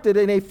resurrected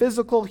in a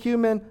physical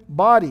human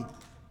body.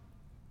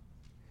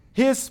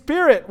 His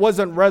spirit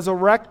wasn't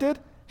resurrected.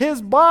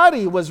 His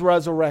body was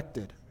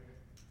resurrected.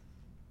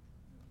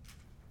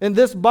 And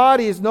this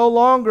body is no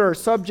longer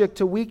subject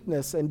to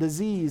weakness and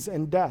disease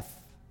and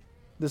death.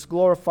 This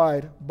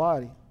glorified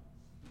body.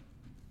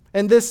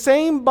 And this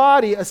same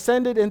body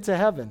ascended into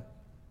heaven.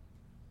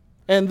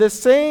 And this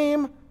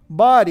same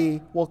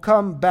body will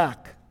come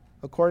back,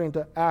 according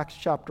to Acts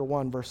chapter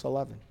 1, verse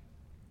 11.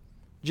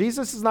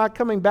 Jesus is not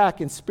coming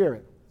back in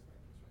spirit.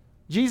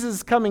 Jesus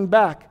is coming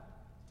back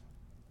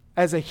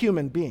as a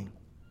human being.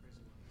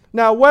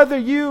 Now, whether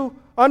you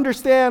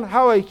understand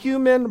how a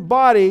human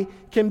body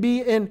can be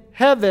in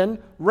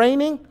heaven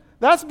reigning,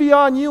 that's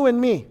beyond you and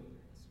me.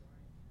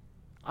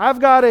 I've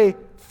got a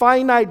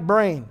finite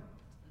brain,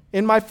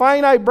 and my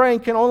finite brain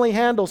can only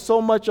handle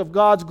so much of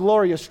God's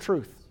glorious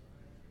truth.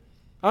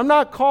 I'm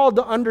not called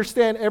to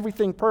understand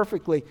everything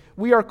perfectly.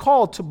 We are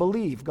called to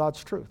believe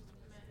God's truth,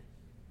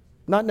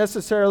 not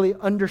necessarily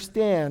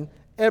understand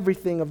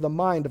everything of the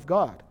mind of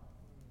God.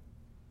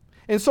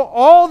 And so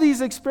all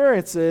these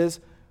experiences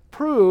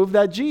prove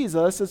that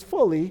Jesus is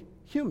fully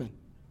human.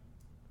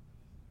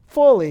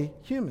 Fully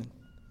human.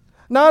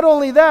 Not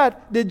only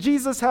that, did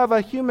Jesus have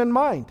a human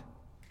mind?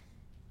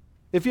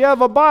 If you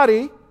have a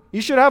body,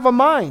 you should have a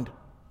mind.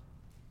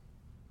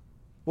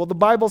 Well, the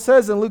Bible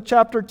says in Luke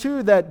chapter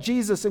 2 that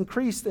Jesus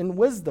increased in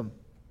wisdom.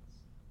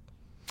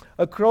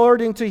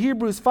 According to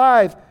Hebrews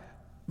 5,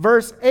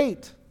 verse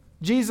 8,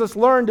 Jesus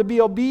learned to be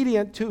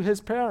obedient to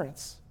his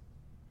parents.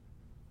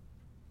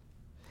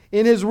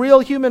 In his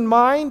real human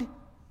mind,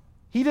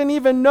 he didn't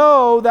even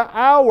know the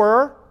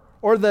hour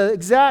or the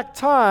exact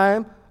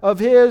time of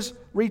his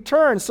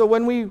return. So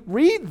when we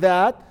read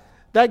that,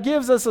 that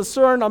gives us a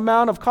certain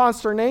amount of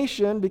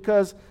consternation,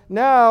 because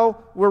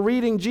now we're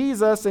reading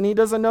Jesus and he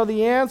doesn't know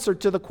the answer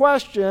to the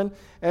question,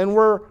 and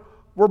we're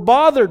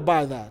bothered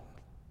by that.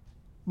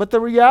 But the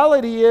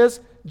reality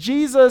is,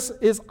 Jesus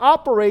is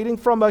operating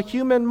from a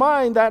human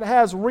mind that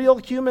has real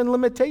human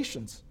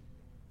limitations.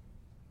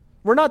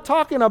 We're not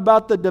talking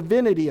about the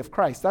divinity of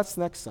Christ. That's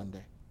next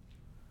Sunday.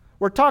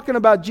 We're talking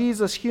about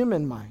Jesus'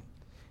 human mind.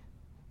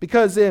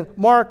 Because in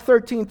Mark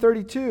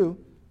 13:32,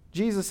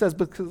 Jesus says,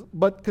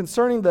 but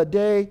concerning the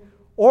day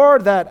or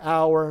that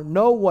hour,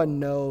 no one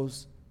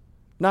knows,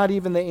 not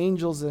even the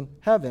angels in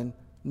heaven,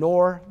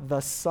 nor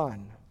the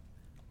Son,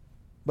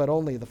 but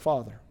only the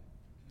Father.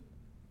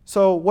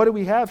 So what do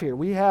we have here?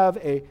 We have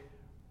a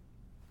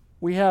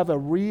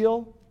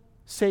real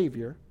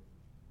Savior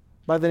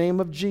by the name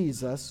of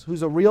Jesus,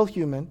 who's a real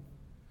human,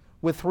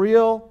 with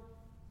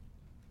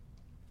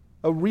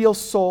a real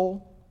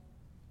soul,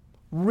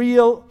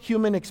 real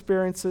human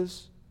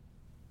experiences.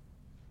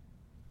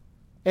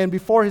 And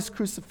before his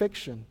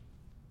crucifixion,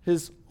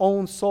 his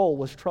own soul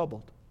was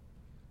troubled.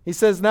 He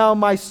says, now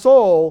my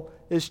soul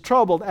is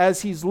troubled,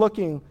 as he's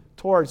looking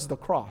towards the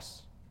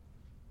cross.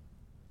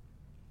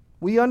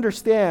 We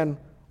understand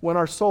when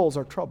our souls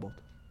are troubled.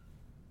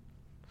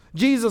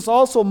 Jesus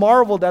also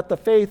marveled at the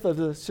faith of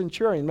the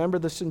centurion. Remember,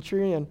 the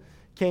centurion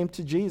came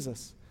to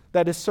Jesus,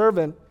 that his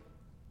servant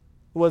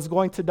was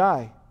going to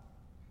die.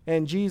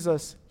 And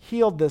Jesus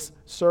healed this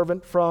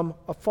servant from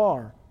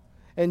afar.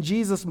 And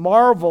Jesus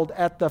marveled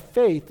at the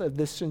faith of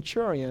this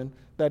centurion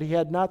that he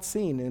had not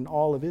seen in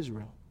all of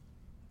Israel.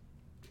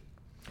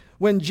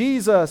 When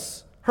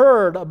Jesus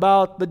heard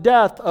about the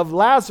death of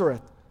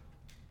Lazarus,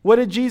 what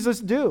did Jesus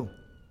do?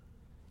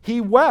 He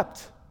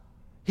wept.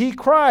 He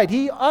cried.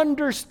 He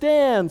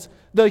understands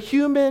the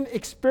human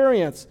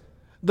experience,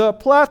 the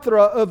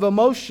plethora of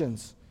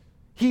emotions.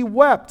 He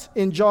wept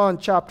in John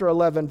chapter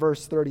 11,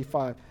 verse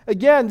 35.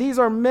 Again, these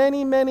are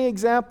many, many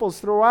examples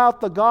throughout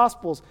the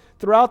Gospels,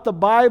 throughout the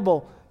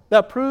Bible,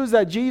 that proves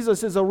that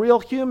Jesus is a real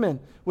human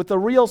with a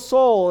real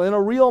soul and a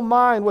real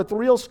mind with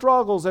real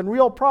struggles and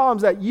real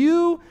problems that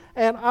you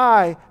and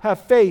I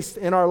have faced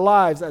in our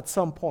lives at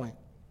some point.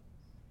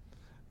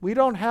 We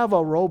don't have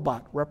a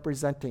robot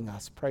representing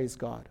us, praise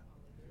God.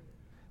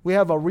 We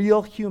have a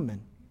real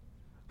human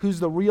who's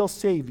the real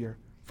Savior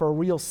for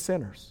real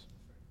sinners.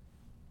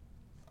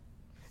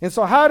 And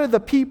so how did the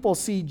people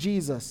see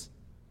Jesus?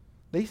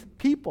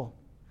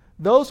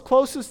 Those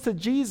closest to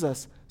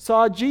Jesus,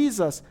 saw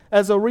Jesus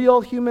as a real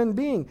human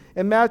being.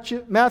 In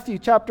Matthew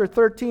chapter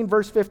 13,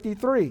 verse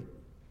 53.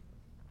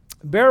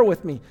 Bear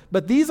with me.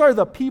 But these are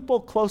the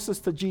people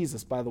closest to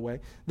Jesus, by the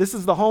way. This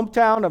is the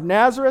hometown of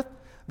Nazareth.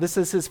 This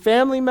is his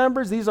family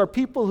members. These are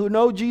people who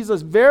know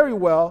Jesus very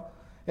well.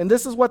 And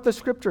this is what the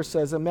scripture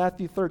says in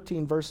Matthew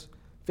 13, verse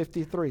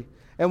 53.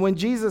 And when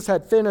Jesus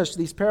had finished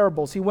these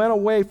parables, he went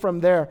away from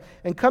there.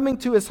 And coming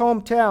to his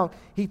hometown,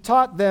 he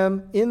taught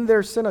them in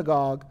their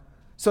synagogue,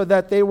 so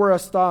that they were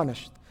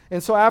astonished.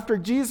 And so after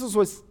Jesus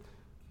was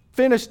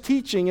finished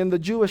teaching in the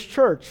Jewish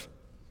church,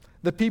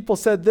 the people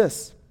said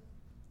this: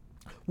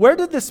 where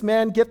did this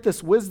man get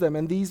this wisdom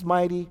and these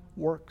mighty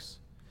works?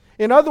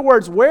 In other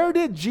words, where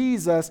did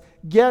Jesus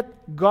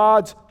get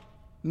God's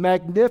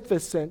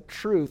magnificent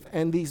truth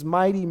and these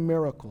mighty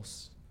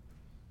miracles?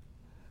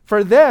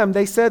 For them,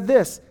 they said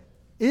this: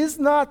 is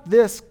not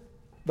this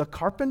the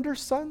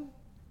carpenter's son?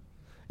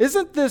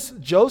 Isn't this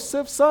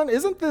Joseph's son?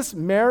 Isn't this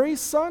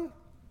Mary's son?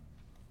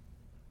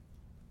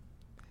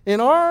 And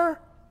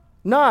are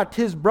not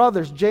his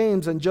brothers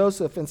James and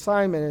Joseph and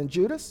Simon and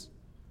Judas?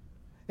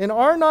 And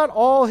are not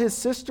all his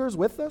sisters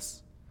with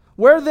us?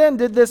 Where then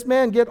did this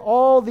man get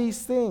all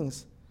these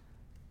things?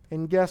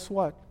 And guess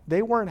what?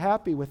 They weren't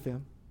happy with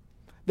him.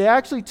 They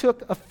actually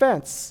took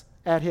offense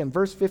at him.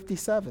 Verse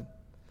 57.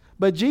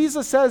 But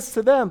Jesus says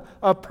to them,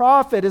 a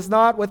prophet is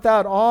not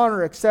without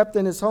honor except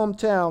in his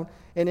hometown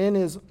and in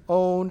his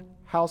own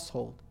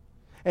household.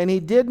 And he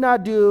did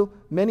not do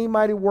many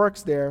mighty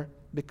works there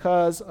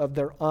because of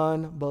their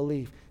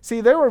unbelief.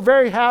 See, they were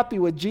very happy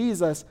with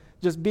Jesus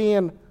just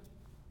being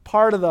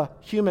part of the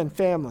human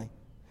family.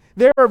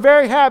 They were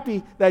very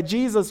happy that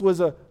Jesus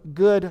was a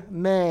good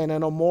man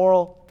and a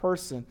moral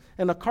person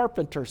and a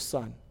carpenter's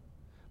son.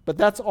 But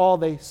that's all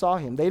they saw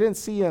him. They didn't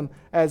see him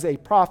as a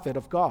prophet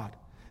of God.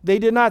 They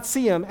did not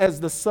see him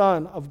as the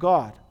Son of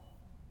God.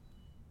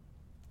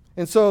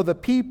 And so the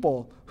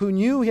people who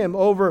knew him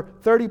over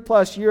 30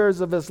 plus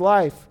years of his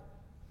life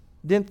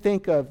didn't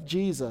think of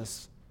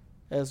Jesus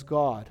as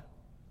God,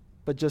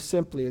 but just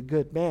simply a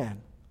good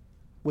man,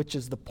 which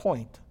is the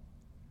point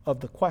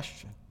of the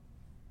question.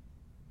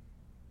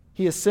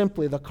 He is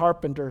simply the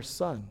carpenter's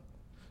son.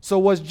 So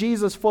was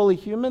Jesus fully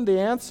human? The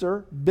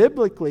answer,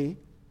 biblically,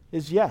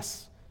 is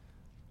yes.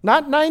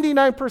 Not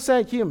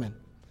 99% human.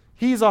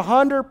 He's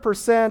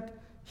 100%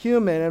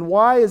 human. And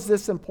why is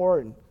this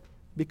important?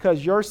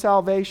 Because your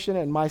salvation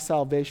and my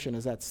salvation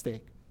is at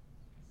stake.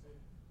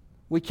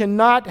 We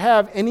cannot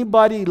have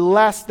anybody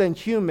less than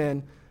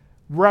human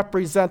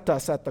represent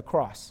us at the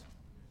cross.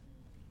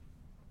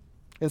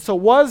 And so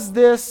was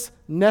this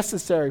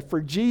necessary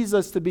for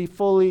Jesus to be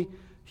fully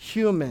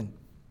human?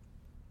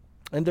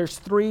 And there's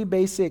three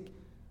basic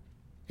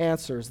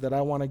answers that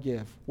I want to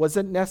give. Was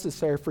it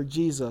necessary for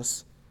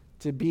Jesus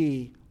to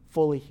be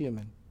fully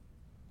human?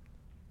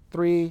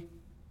 Three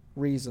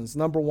reasons.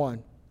 Number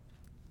one,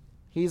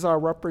 he's our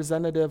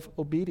representative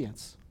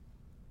obedience.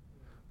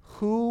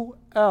 Who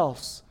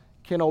else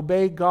can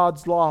obey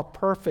God's law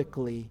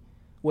perfectly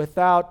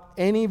without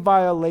any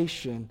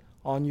violation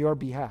on your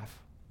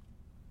behalf?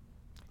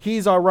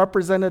 He's our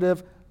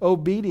representative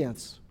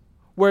obedience,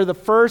 where the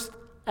first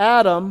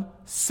Adam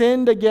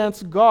sinned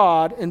against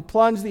God and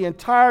plunged the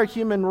entire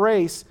human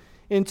race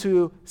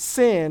into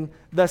sin,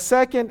 the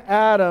second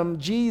Adam,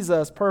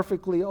 Jesus,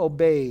 perfectly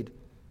obeyed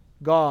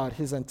God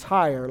his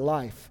entire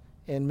life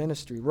and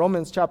ministry.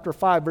 Romans chapter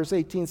 5, verse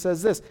 18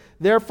 says this,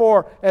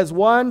 "Therefore, as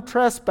one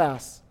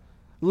trespass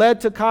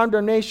led to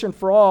condemnation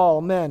for all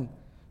men,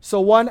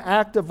 so one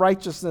act of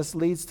righteousness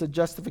leads to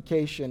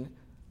justification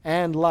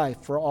and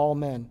life for all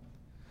men.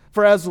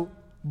 For as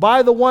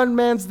by the one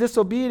man's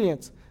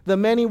disobedience the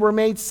many were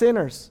made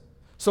sinners,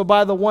 so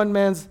by the one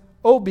man's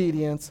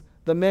obedience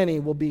the many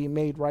will be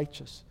made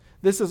righteous."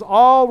 This is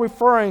all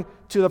referring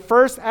to the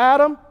first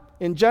Adam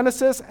in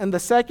Genesis and the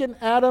second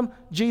Adam,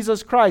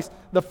 Jesus Christ.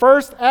 The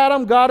first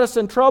Adam got us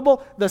in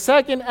trouble. The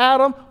second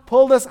Adam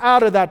pulled us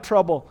out of that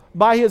trouble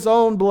by his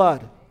own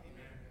blood.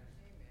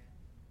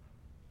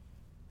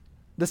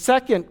 The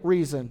second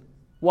reason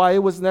why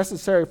it was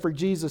necessary for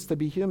Jesus to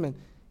be human,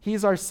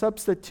 he's our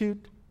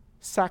substitute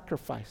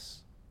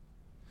sacrifice.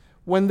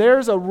 When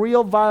there's a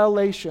real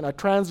violation, a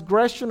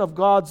transgression of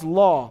God's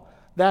law,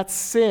 that's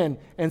sin.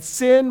 And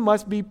sin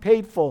must be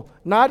paid for,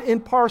 not in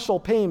partial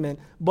payment,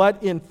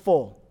 but in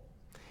full.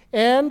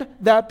 And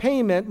that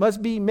payment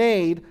must be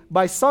made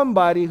by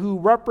somebody who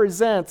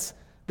represents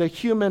the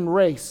human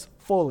race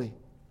fully.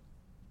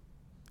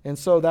 And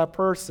so that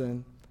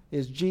person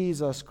is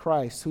Jesus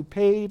Christ, who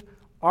paid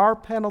our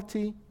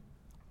penalty,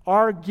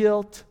 our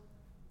guilt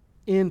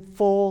in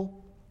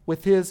full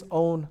with his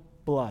own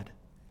blood.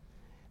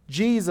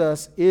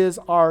 Jesus is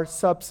our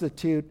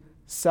substitute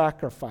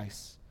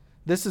sacrifice.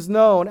 This is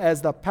known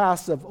as the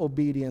passive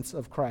obedience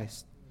of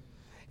Christ.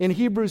 In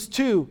Hebrews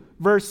 2,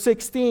 verse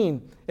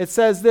 16, it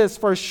says this,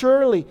 "For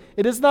surely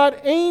it is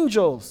not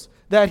angels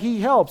that he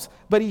helps,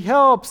 but he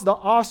helps the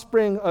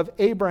offspring of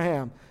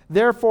Abraham.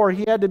 Therefore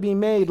he had to be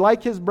made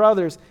like his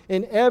brothers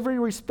in every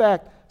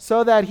respect,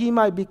 so that he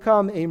might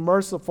become a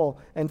merciful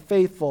and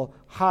faithful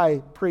high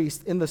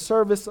priest in the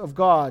service of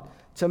God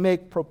to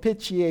make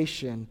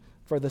propitiation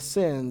for the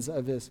sins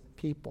of his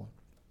people."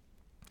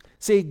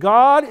 See,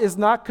 God is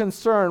not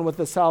concerned with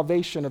the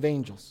salvation of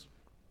angels.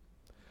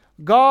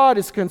 God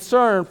is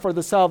concerned for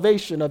the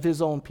salvation of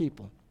his own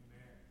people.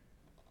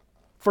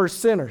 For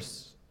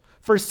sinners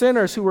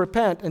who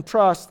repent and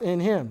trust in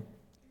him.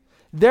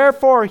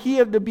 Therefore, he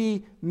had to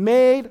be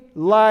made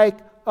like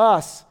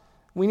us.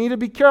 We need to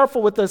be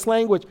careful with this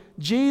language.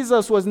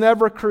 Jesus was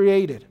never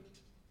created.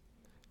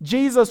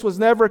 Jesus was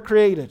never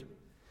created.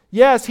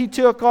 Yes, he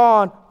took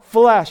on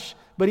flesh,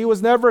 but he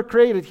was never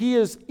created. He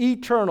is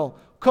eternal,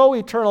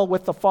 co-eternal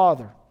with the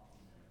Father.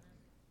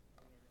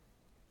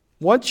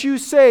 Once you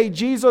say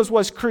Jesus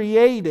was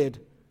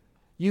created,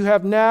 you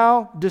have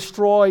now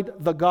destroyed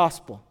the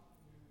gospel.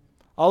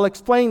 I'll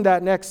explain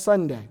that next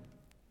Sunday.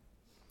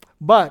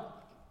 But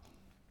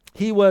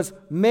he was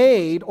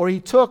made, or he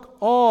took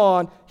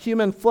on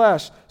human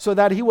flesh so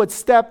that he would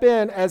step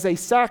in as a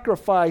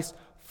sacrifice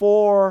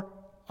for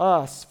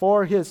us,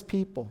 for his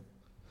people.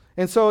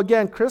 And so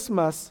again,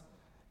 Christmas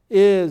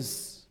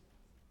is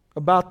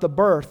about the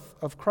birth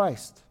of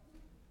Christ.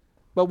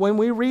 But when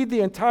we read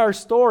the entire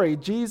story,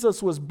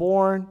 Jesus was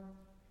born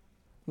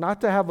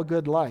not to have a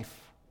good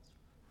life,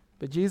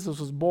 but Jesus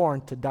was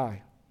born to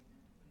die.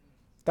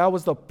 That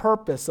was the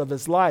purpose of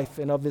his life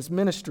and of his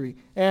ministry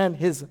and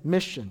his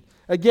mission.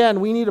 Again,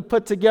 we need to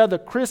put together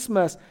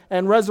Christmas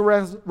and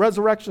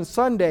Resurrection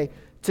Sunday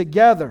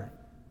together.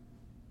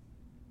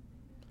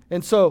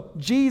 And so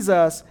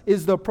Jesus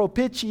is the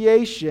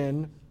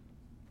propitiation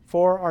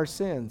for our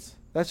sins.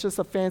 That's just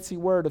a fancy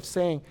word of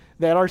saying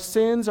that our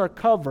sins are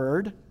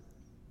covered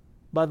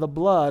by the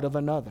blood of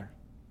another.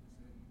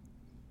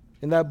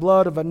 And that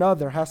blood of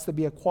another has to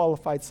be a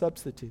qualified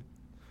substitute,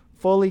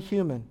 fully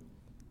human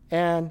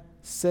and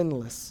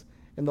sinless.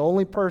 And the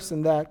only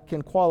person that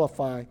can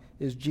qualify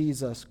is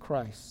Jesus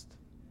Christ.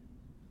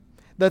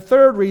 The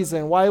third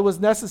reason why it was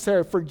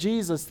necessary for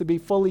Jesus to be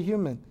fully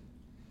human,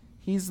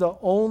 he's the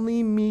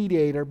only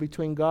mediator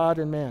between God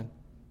and man.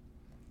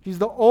 He's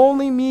the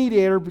only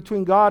mediator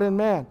between God and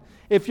man.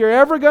 If you're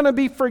ever going to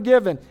be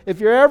forgiven,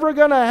 if you're ever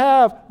going to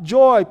have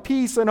joy,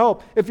 peace, and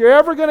hope, if you're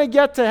ever going to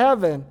get to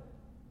heaven,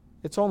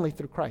 it's only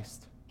through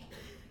Christ.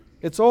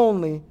 It's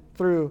only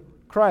through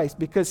Christ.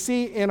 Because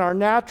see, in our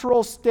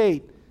natural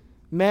state,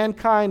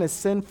 mankind is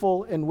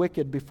sinful and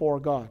wicked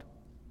before God.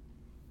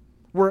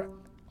 We're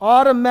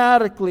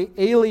automatically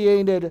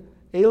alienated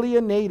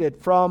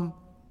from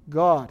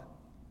God.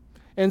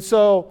 And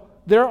so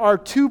there are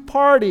two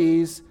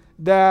parties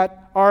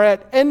that are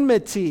at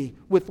enmity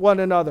with one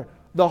another.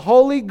 The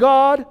holy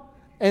God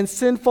and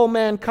sinful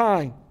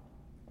mankind.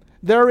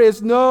 There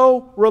is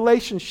no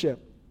relationship.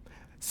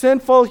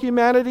 Sinful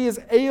humanity is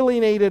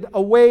alienated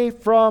away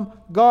from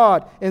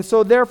God. And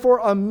so therefore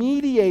a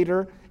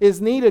mediator is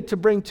needed to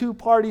bring two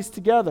parties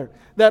together.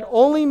 That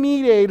only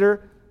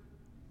mediator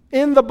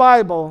in the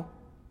Bible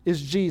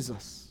is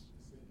Jesus.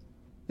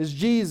 Is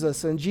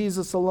Jesus and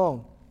Jesus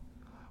alone.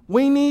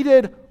 We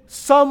needed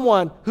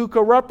someone who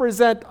could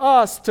represent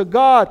us to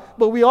God,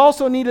 but we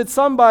also needed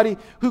somebody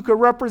who could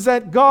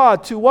represent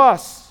God to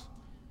us.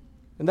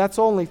 And that's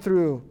only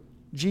through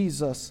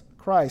Jesus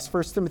Christ.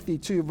 1 Timothy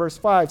 2 verse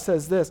 5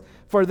 says this,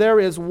 "For there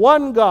is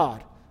one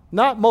God,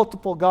 not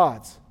multiple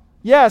gods."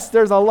 Yes,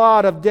 there's a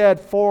lot of dead,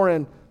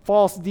 foreign,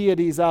 false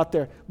deities out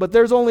there, but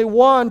there's only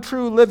one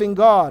true living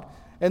God,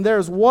 and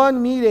there's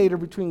one mediator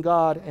between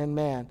God and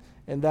man,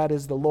 and that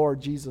is the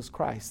Lord Jesus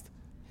Christ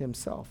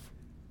himself.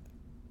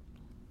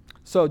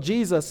 So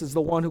Jesus is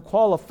the one who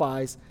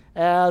qualifies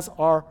as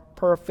our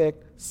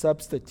perfect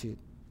substitute.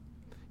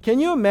 Can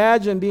you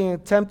imagine being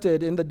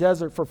tempted in the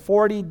desert for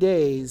 40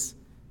 days,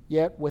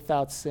 yet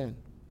without sin?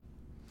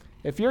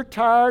 If you're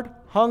tired,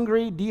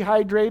 hungry,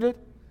 dehydrated,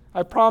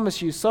 I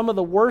promise you some of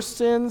the worst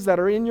sins that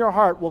are in your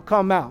heart will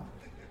come out.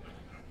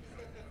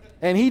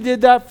 And he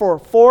did that for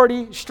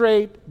 40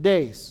 straight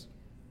days.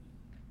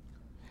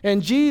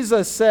 And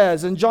Jesus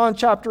says in John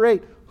chapter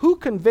 8, "Who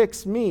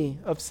convicts me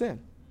of sin?"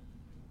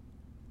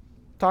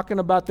 Talking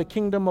about the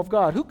kingdom of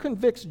God. Who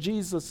convicts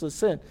Jesus of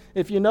sin?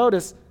 If you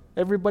notice,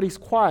 everybody's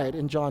quiet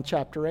in John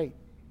chapter 8.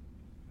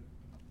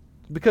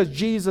 Because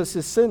Jesus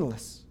is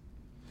sinless.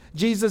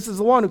 Jesus is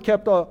the one who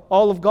kept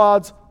all of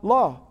God's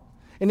law.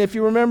 And if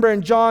you remember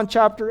in John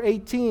chapter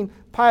 18,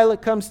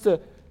 Pilate comes to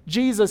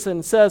Jesus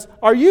and says,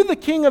 "Are you the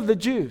king of the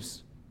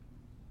Jews?"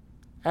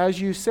 "As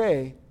you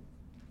say,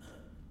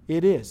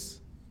 it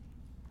is."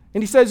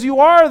 And he says, "You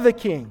are the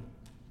king."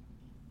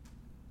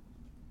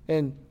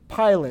 And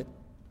Pilate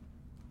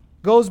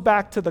goes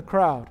back to the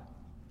crowd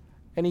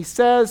and he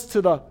says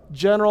to the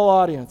general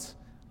audience,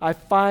 "I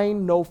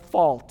find no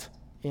fault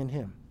in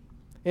him."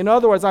 In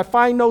other words, I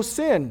find no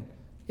sin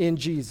in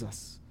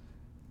Jesus.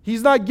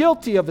 He's not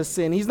guilty of a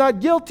sin. He's not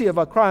guilty of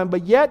a crime,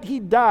 but yet he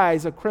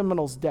dies a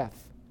criminal's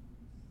death.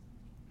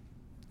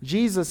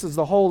 Jesus is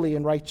the holy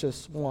and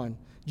righteous one.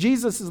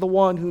 Jesus is the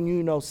one who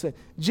knew no sin.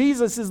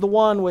 Jesus is the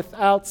one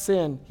without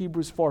sin,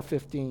 Hebrews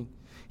 4:15.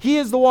 He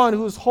is the one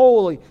who is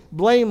holy,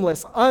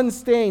 blameless,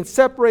 unstained,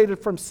 separated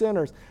from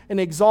sinners, and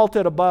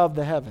exalted above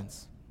the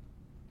heavens.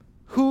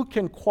 Who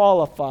can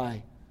qualify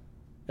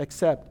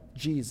except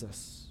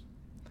Jesus?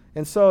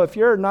 And so if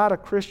you're not a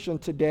Christian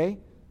today,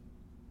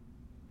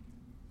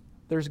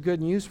 there's good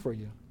news for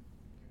you.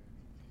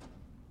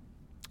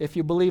 If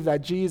you believe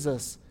that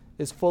Jesus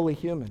is fully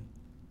human.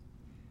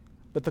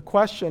 But the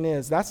question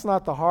is, that's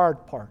not the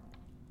hard part.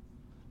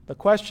 The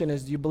question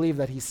is, do you believe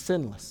that he's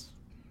sinless?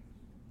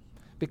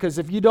 Because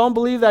if you don't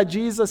believe that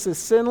Jesus is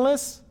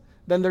sinless,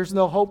 then there's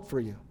no hope for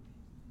you.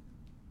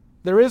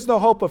 There is no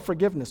hope of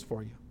forgiveness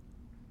for you.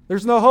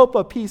 There's no hope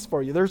of peace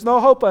for you. There's no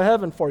hope of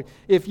heaven for you.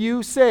 If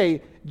you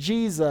say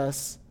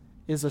Jesus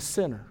is a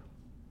sinner,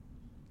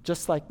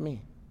 just like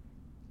me.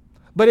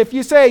 But if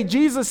you say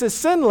Jesus is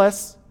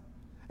sinless,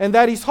 and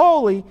that he's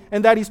holy,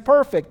 and that he's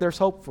perfect, there's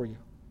hope for you.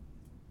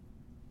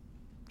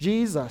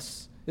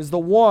 Jesus is the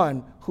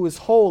one who is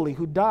holy,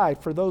 who died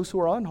for those who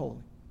are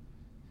unholy.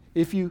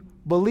 If you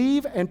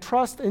believe and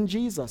trust in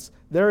Jesus,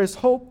 there is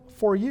hope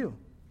for you.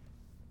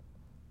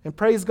 And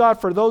praise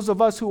God for those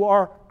of us who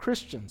are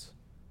Christians.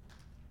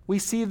 We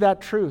see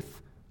that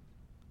truth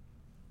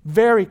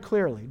very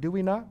clearly, do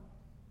we not?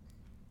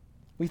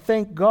 We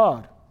thank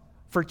God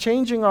for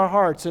changing our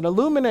hearts and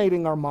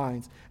illuminating our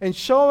minds and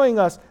showing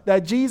us that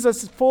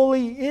Jesus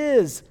fully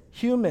is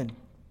human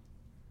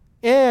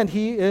and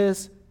he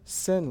is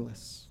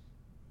sinless.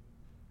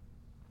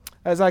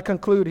 As I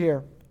conclude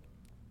here,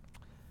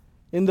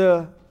 in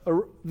the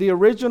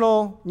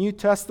original New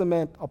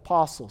Testament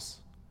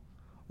apostles,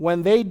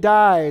 when they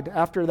died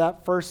after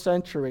that first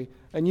century,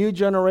 a new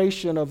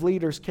generation of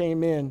leaders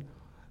came in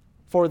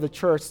for the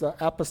church, the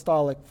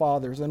apostolic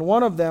fathers. And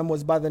one of them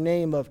was by the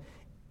name of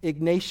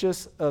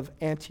Ignatius of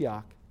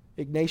Antioch.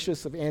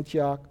 Ignatius of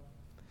Antioch.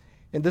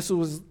 And this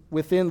was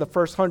within the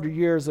first 100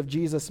 years of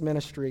Jesus'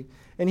 ministry.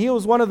 And he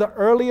was one of the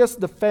earliest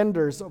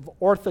defenders of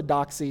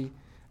orthodoxy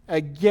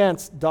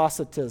against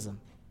Docetism.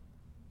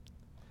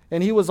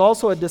 And he was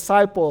also a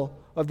disciple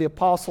of the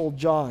Apostle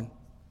John.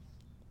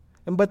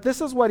 But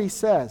this is what he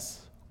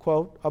says,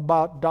 quote,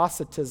 about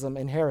Docetism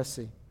and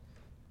heresy.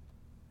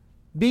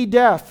 "Be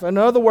deaf." In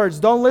other words,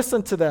 don't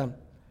listen to them.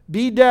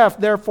 "Be deaf,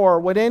 therefore,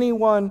 when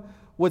anyone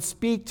would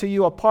speak to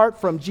you apart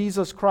from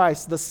Jesus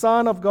Christ, the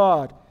Son of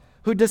God,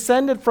 who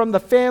descended from the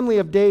family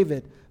of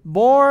David,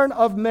 born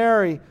of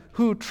Mary,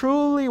 who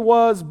truly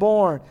was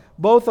born,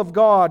 both of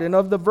God and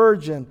of the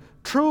Virgin,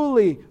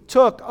 truly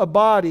took a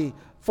body,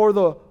 for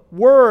the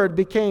Word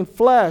became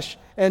flesh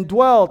and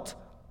dwelt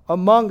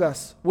among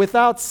us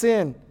without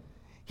sin.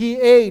 He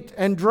ate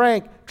and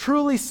drank,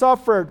 truly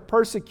suffered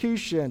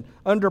persecution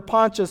under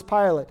Pontius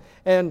Pilate,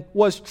 and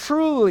was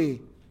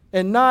truly,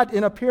 and not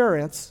in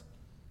appearance,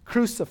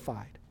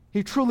 crucified."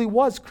 He truly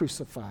was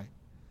crucified.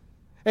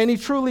 And he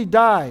truly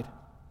died.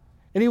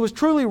 And he was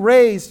truly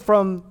raised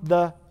from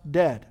the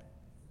dead.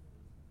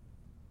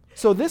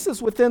 So this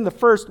is within the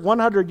first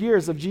 100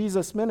 years of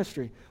Jesus'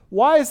 ministry.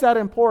 Why is that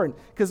important?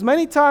 Because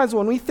many times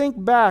when we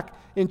think back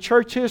in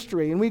church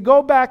history, and we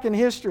go back in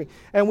history,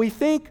 and we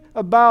think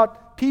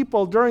about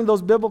people during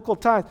those biblical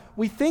times,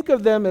 we think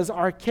of them as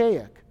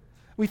archaic.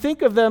 We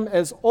think of them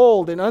as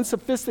old and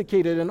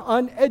unsophisticated and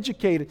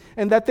uneducated,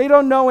 and that they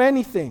don't know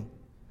anything.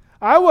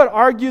 I would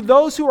argue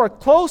those who are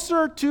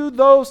closer to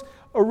those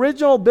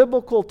original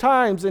biblical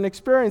times and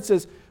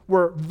experiences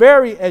were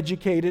very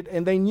educated,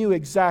 and they knew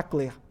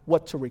exactly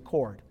what to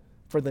record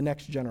for the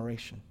next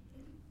generation.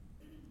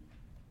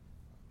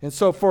 And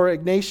so for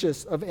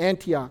Ignatius of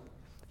Antioch,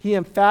 he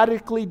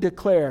emphatically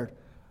declared,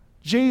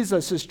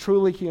 Jesus is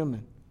truly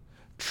human,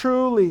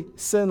 truly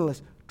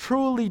sinless,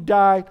 truly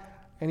died,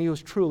 and he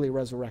was truly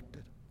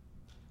resurrected.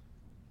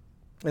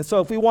 And so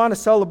if we want to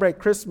celebrate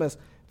Christmas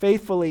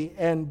faithfully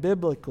and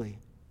biblically,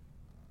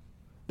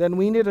 then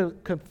we need to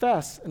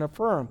confess and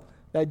affirm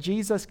that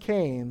Jesus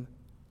came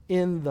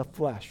in the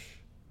flesh.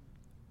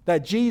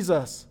 That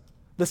Jesus,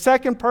 the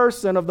second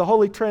person of the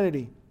Holy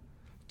Trinity,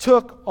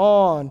 took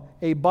on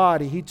a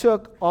body. He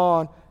took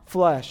on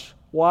flesh.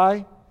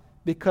 Why?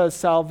 Because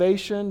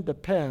salvation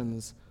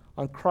depends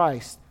on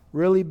Christ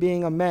really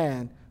being a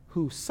man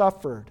who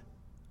suffered,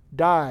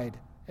 died,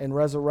 and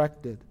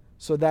resurrected,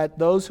 so that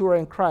those who are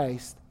in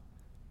Christ,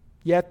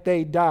 yet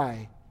they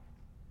die,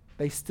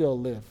 they still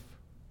live.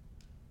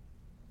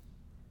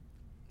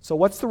 So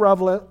what's the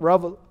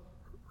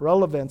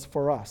relevance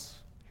for us?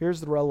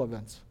 Here's the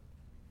relevance.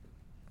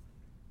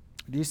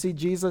 Do you see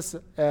Jesus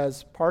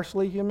as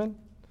partially human?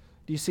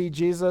 Do you see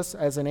Jesus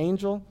as an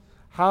angel?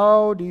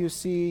 How do you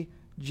see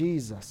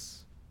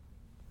Jesus?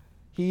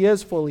 He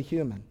is fully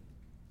human.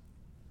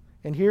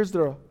 And here's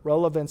the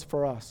relevance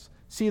for us.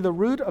 See, the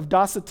root of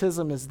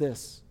Docetism is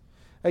this.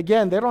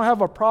 Again, they don't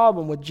have a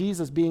problem with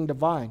Jesus being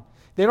divine.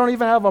 They don't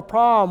even have a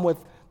problem with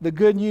the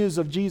good news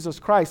of Jesus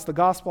Christ, the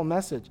gospel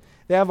message.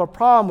 They have a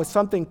problem with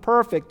something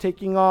perfect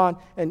taking on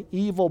an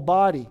evil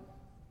body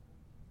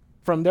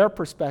from their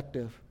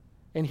perspective.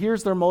 And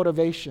here's their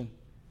motivation.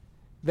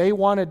 They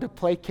wanted to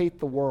placate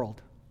the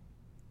world.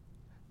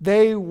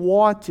 They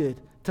wanted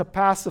to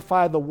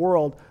pacify the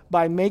world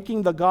by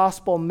making the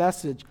gospel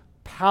message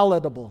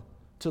palatable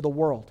to the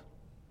world.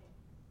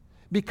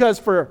 Because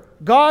for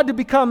God to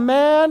become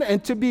man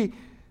and to be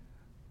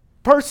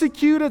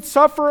persecuted,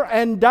 suffer,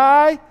 and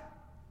die,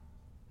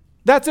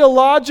 that's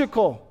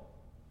illogical.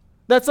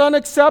 That's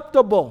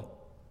unacceptable.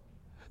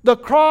 The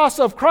cross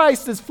of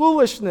Christ is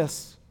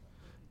foolishness.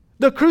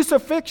 The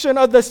crucifixion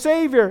of the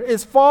Savior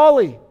is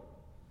folly.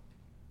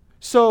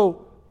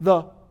 So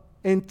the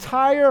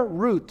entire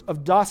root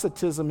of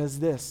Docetism is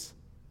this.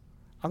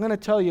 I'm going to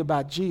tell you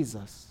about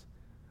Jesus,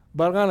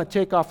 but I'm going to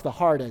take off the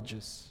hard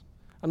edges.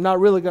 I'm not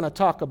really going to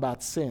talk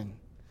about sin.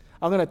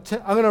 I'm going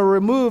to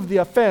remove the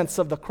offense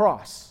of the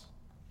cross.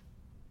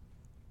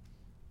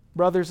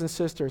 Brothers and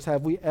sisters,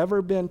 have we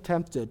ever been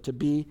tempted to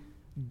be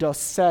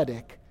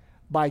docetic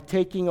by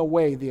taking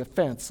away the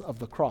offense of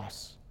the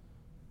cross?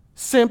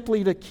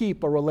 Simply to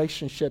keep a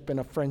relationship and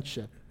a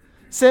friendship.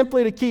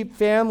 Simply to keep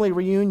family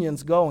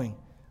reunions going,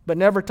 but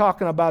never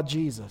talking about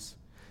Jesus.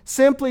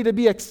 Simply to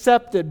be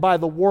accepted by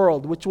the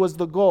world, which was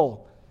the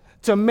goal.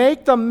 To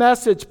make the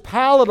message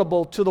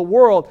palatable to the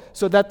world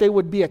so that they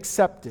would be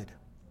accepted.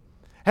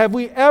 Have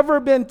we ever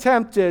been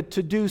tempted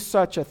to do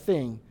such a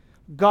thing?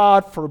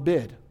 God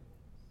forbid.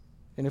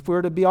 And if we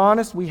were to be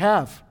honest, we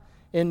have.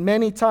 In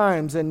many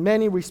times, in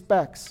many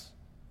respects.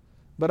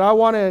 But I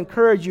want to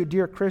encourage you,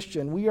 dear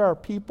Christian, we are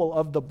people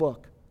of the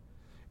book.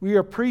 We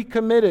are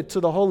pre-committed to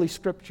the Holy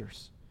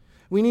Scriptures.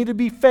 We need to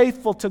be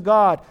faithful to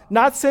God,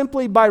 not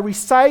simply by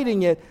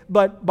reciting it,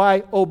 but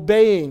by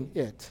obeying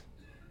it.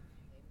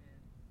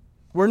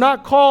 We're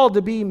not called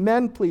to be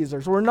men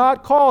pleasers. We're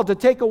not called to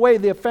take away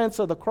the offense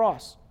of the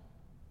cross.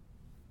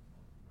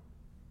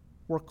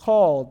 We're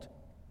called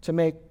to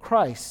make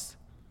Christ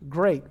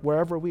great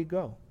wherever we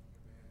go.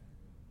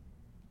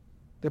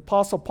 The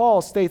Apostle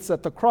Paul states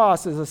that the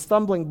cross is a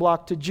stumbling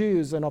block to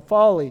Jews and a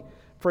folly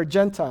for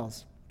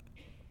Gentiles.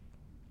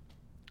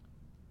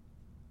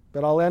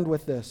 But I'll end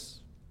with this.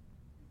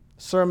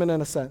 Sermon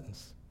in a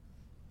sentence.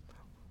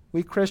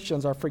 We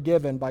Christians are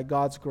forgiven by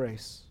God's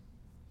grace.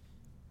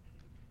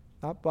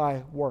 Not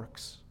by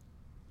works.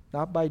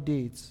 Not by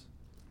deeds.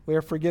 We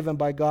are forgiven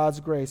by God's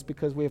grace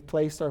because we have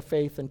placed our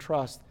faith and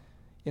trust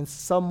in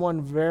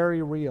someone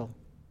very real,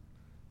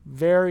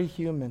 very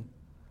human,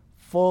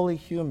 fully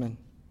human.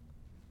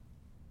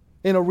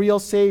 In a real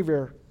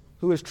Savior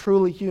who is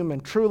truly human,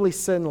 truly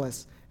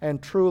sinless,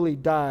 and truly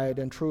died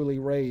and truly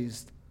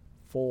raised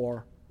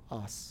for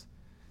us.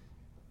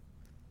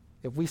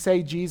 If we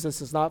say Jesus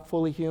is not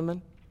fully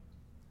human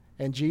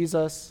and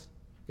Jesus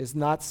is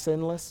not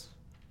sinless,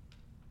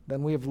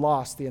 then we have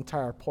lost the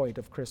entire point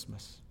of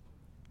Christmas,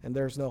 and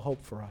there's no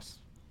hope for us.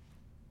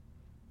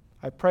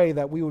 I pray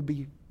that we would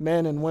be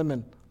men and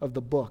women of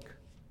the book,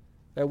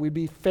 that we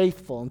be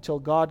faithful until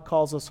God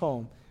calls us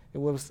home.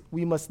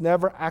 We must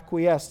never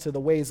acquiesce to the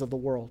ways of the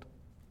world.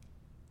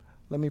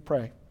 Let me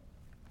pray.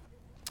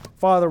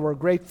 Father, we're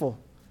grateful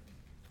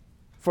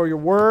for your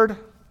word.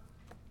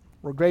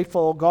 We're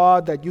grateful, O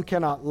God, that you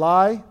cannot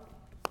lie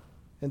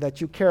and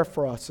that you care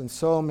for us in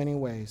so many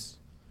ways.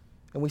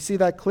 And we see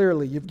that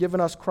clearly. You've given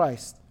us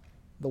Christ,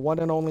 the one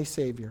and only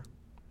Savior.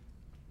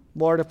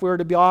 Lord, if we were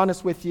to be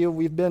honest with you,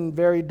 we've been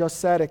very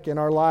docetic in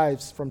our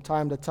lives from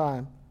time to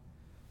time.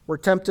 We're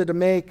tempted to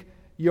make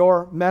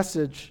your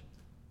message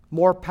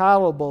more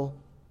palatable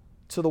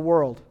to the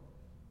world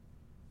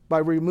by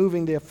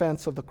removing the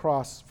offense of the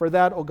cross. For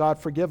that, O God,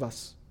 forgive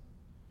us.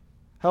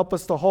 Help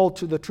us to hold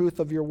to the truth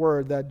of your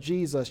word that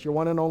Jesus, your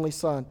one and only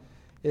Son,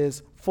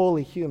 is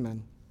fully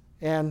human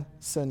and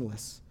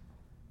sinless.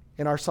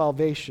 And our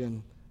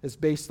salvation is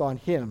based on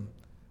him,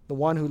 the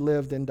one who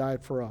lived and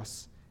died for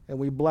us. And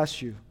we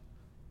bless you.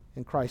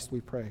 In Christ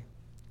we pray.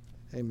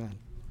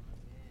 Amen.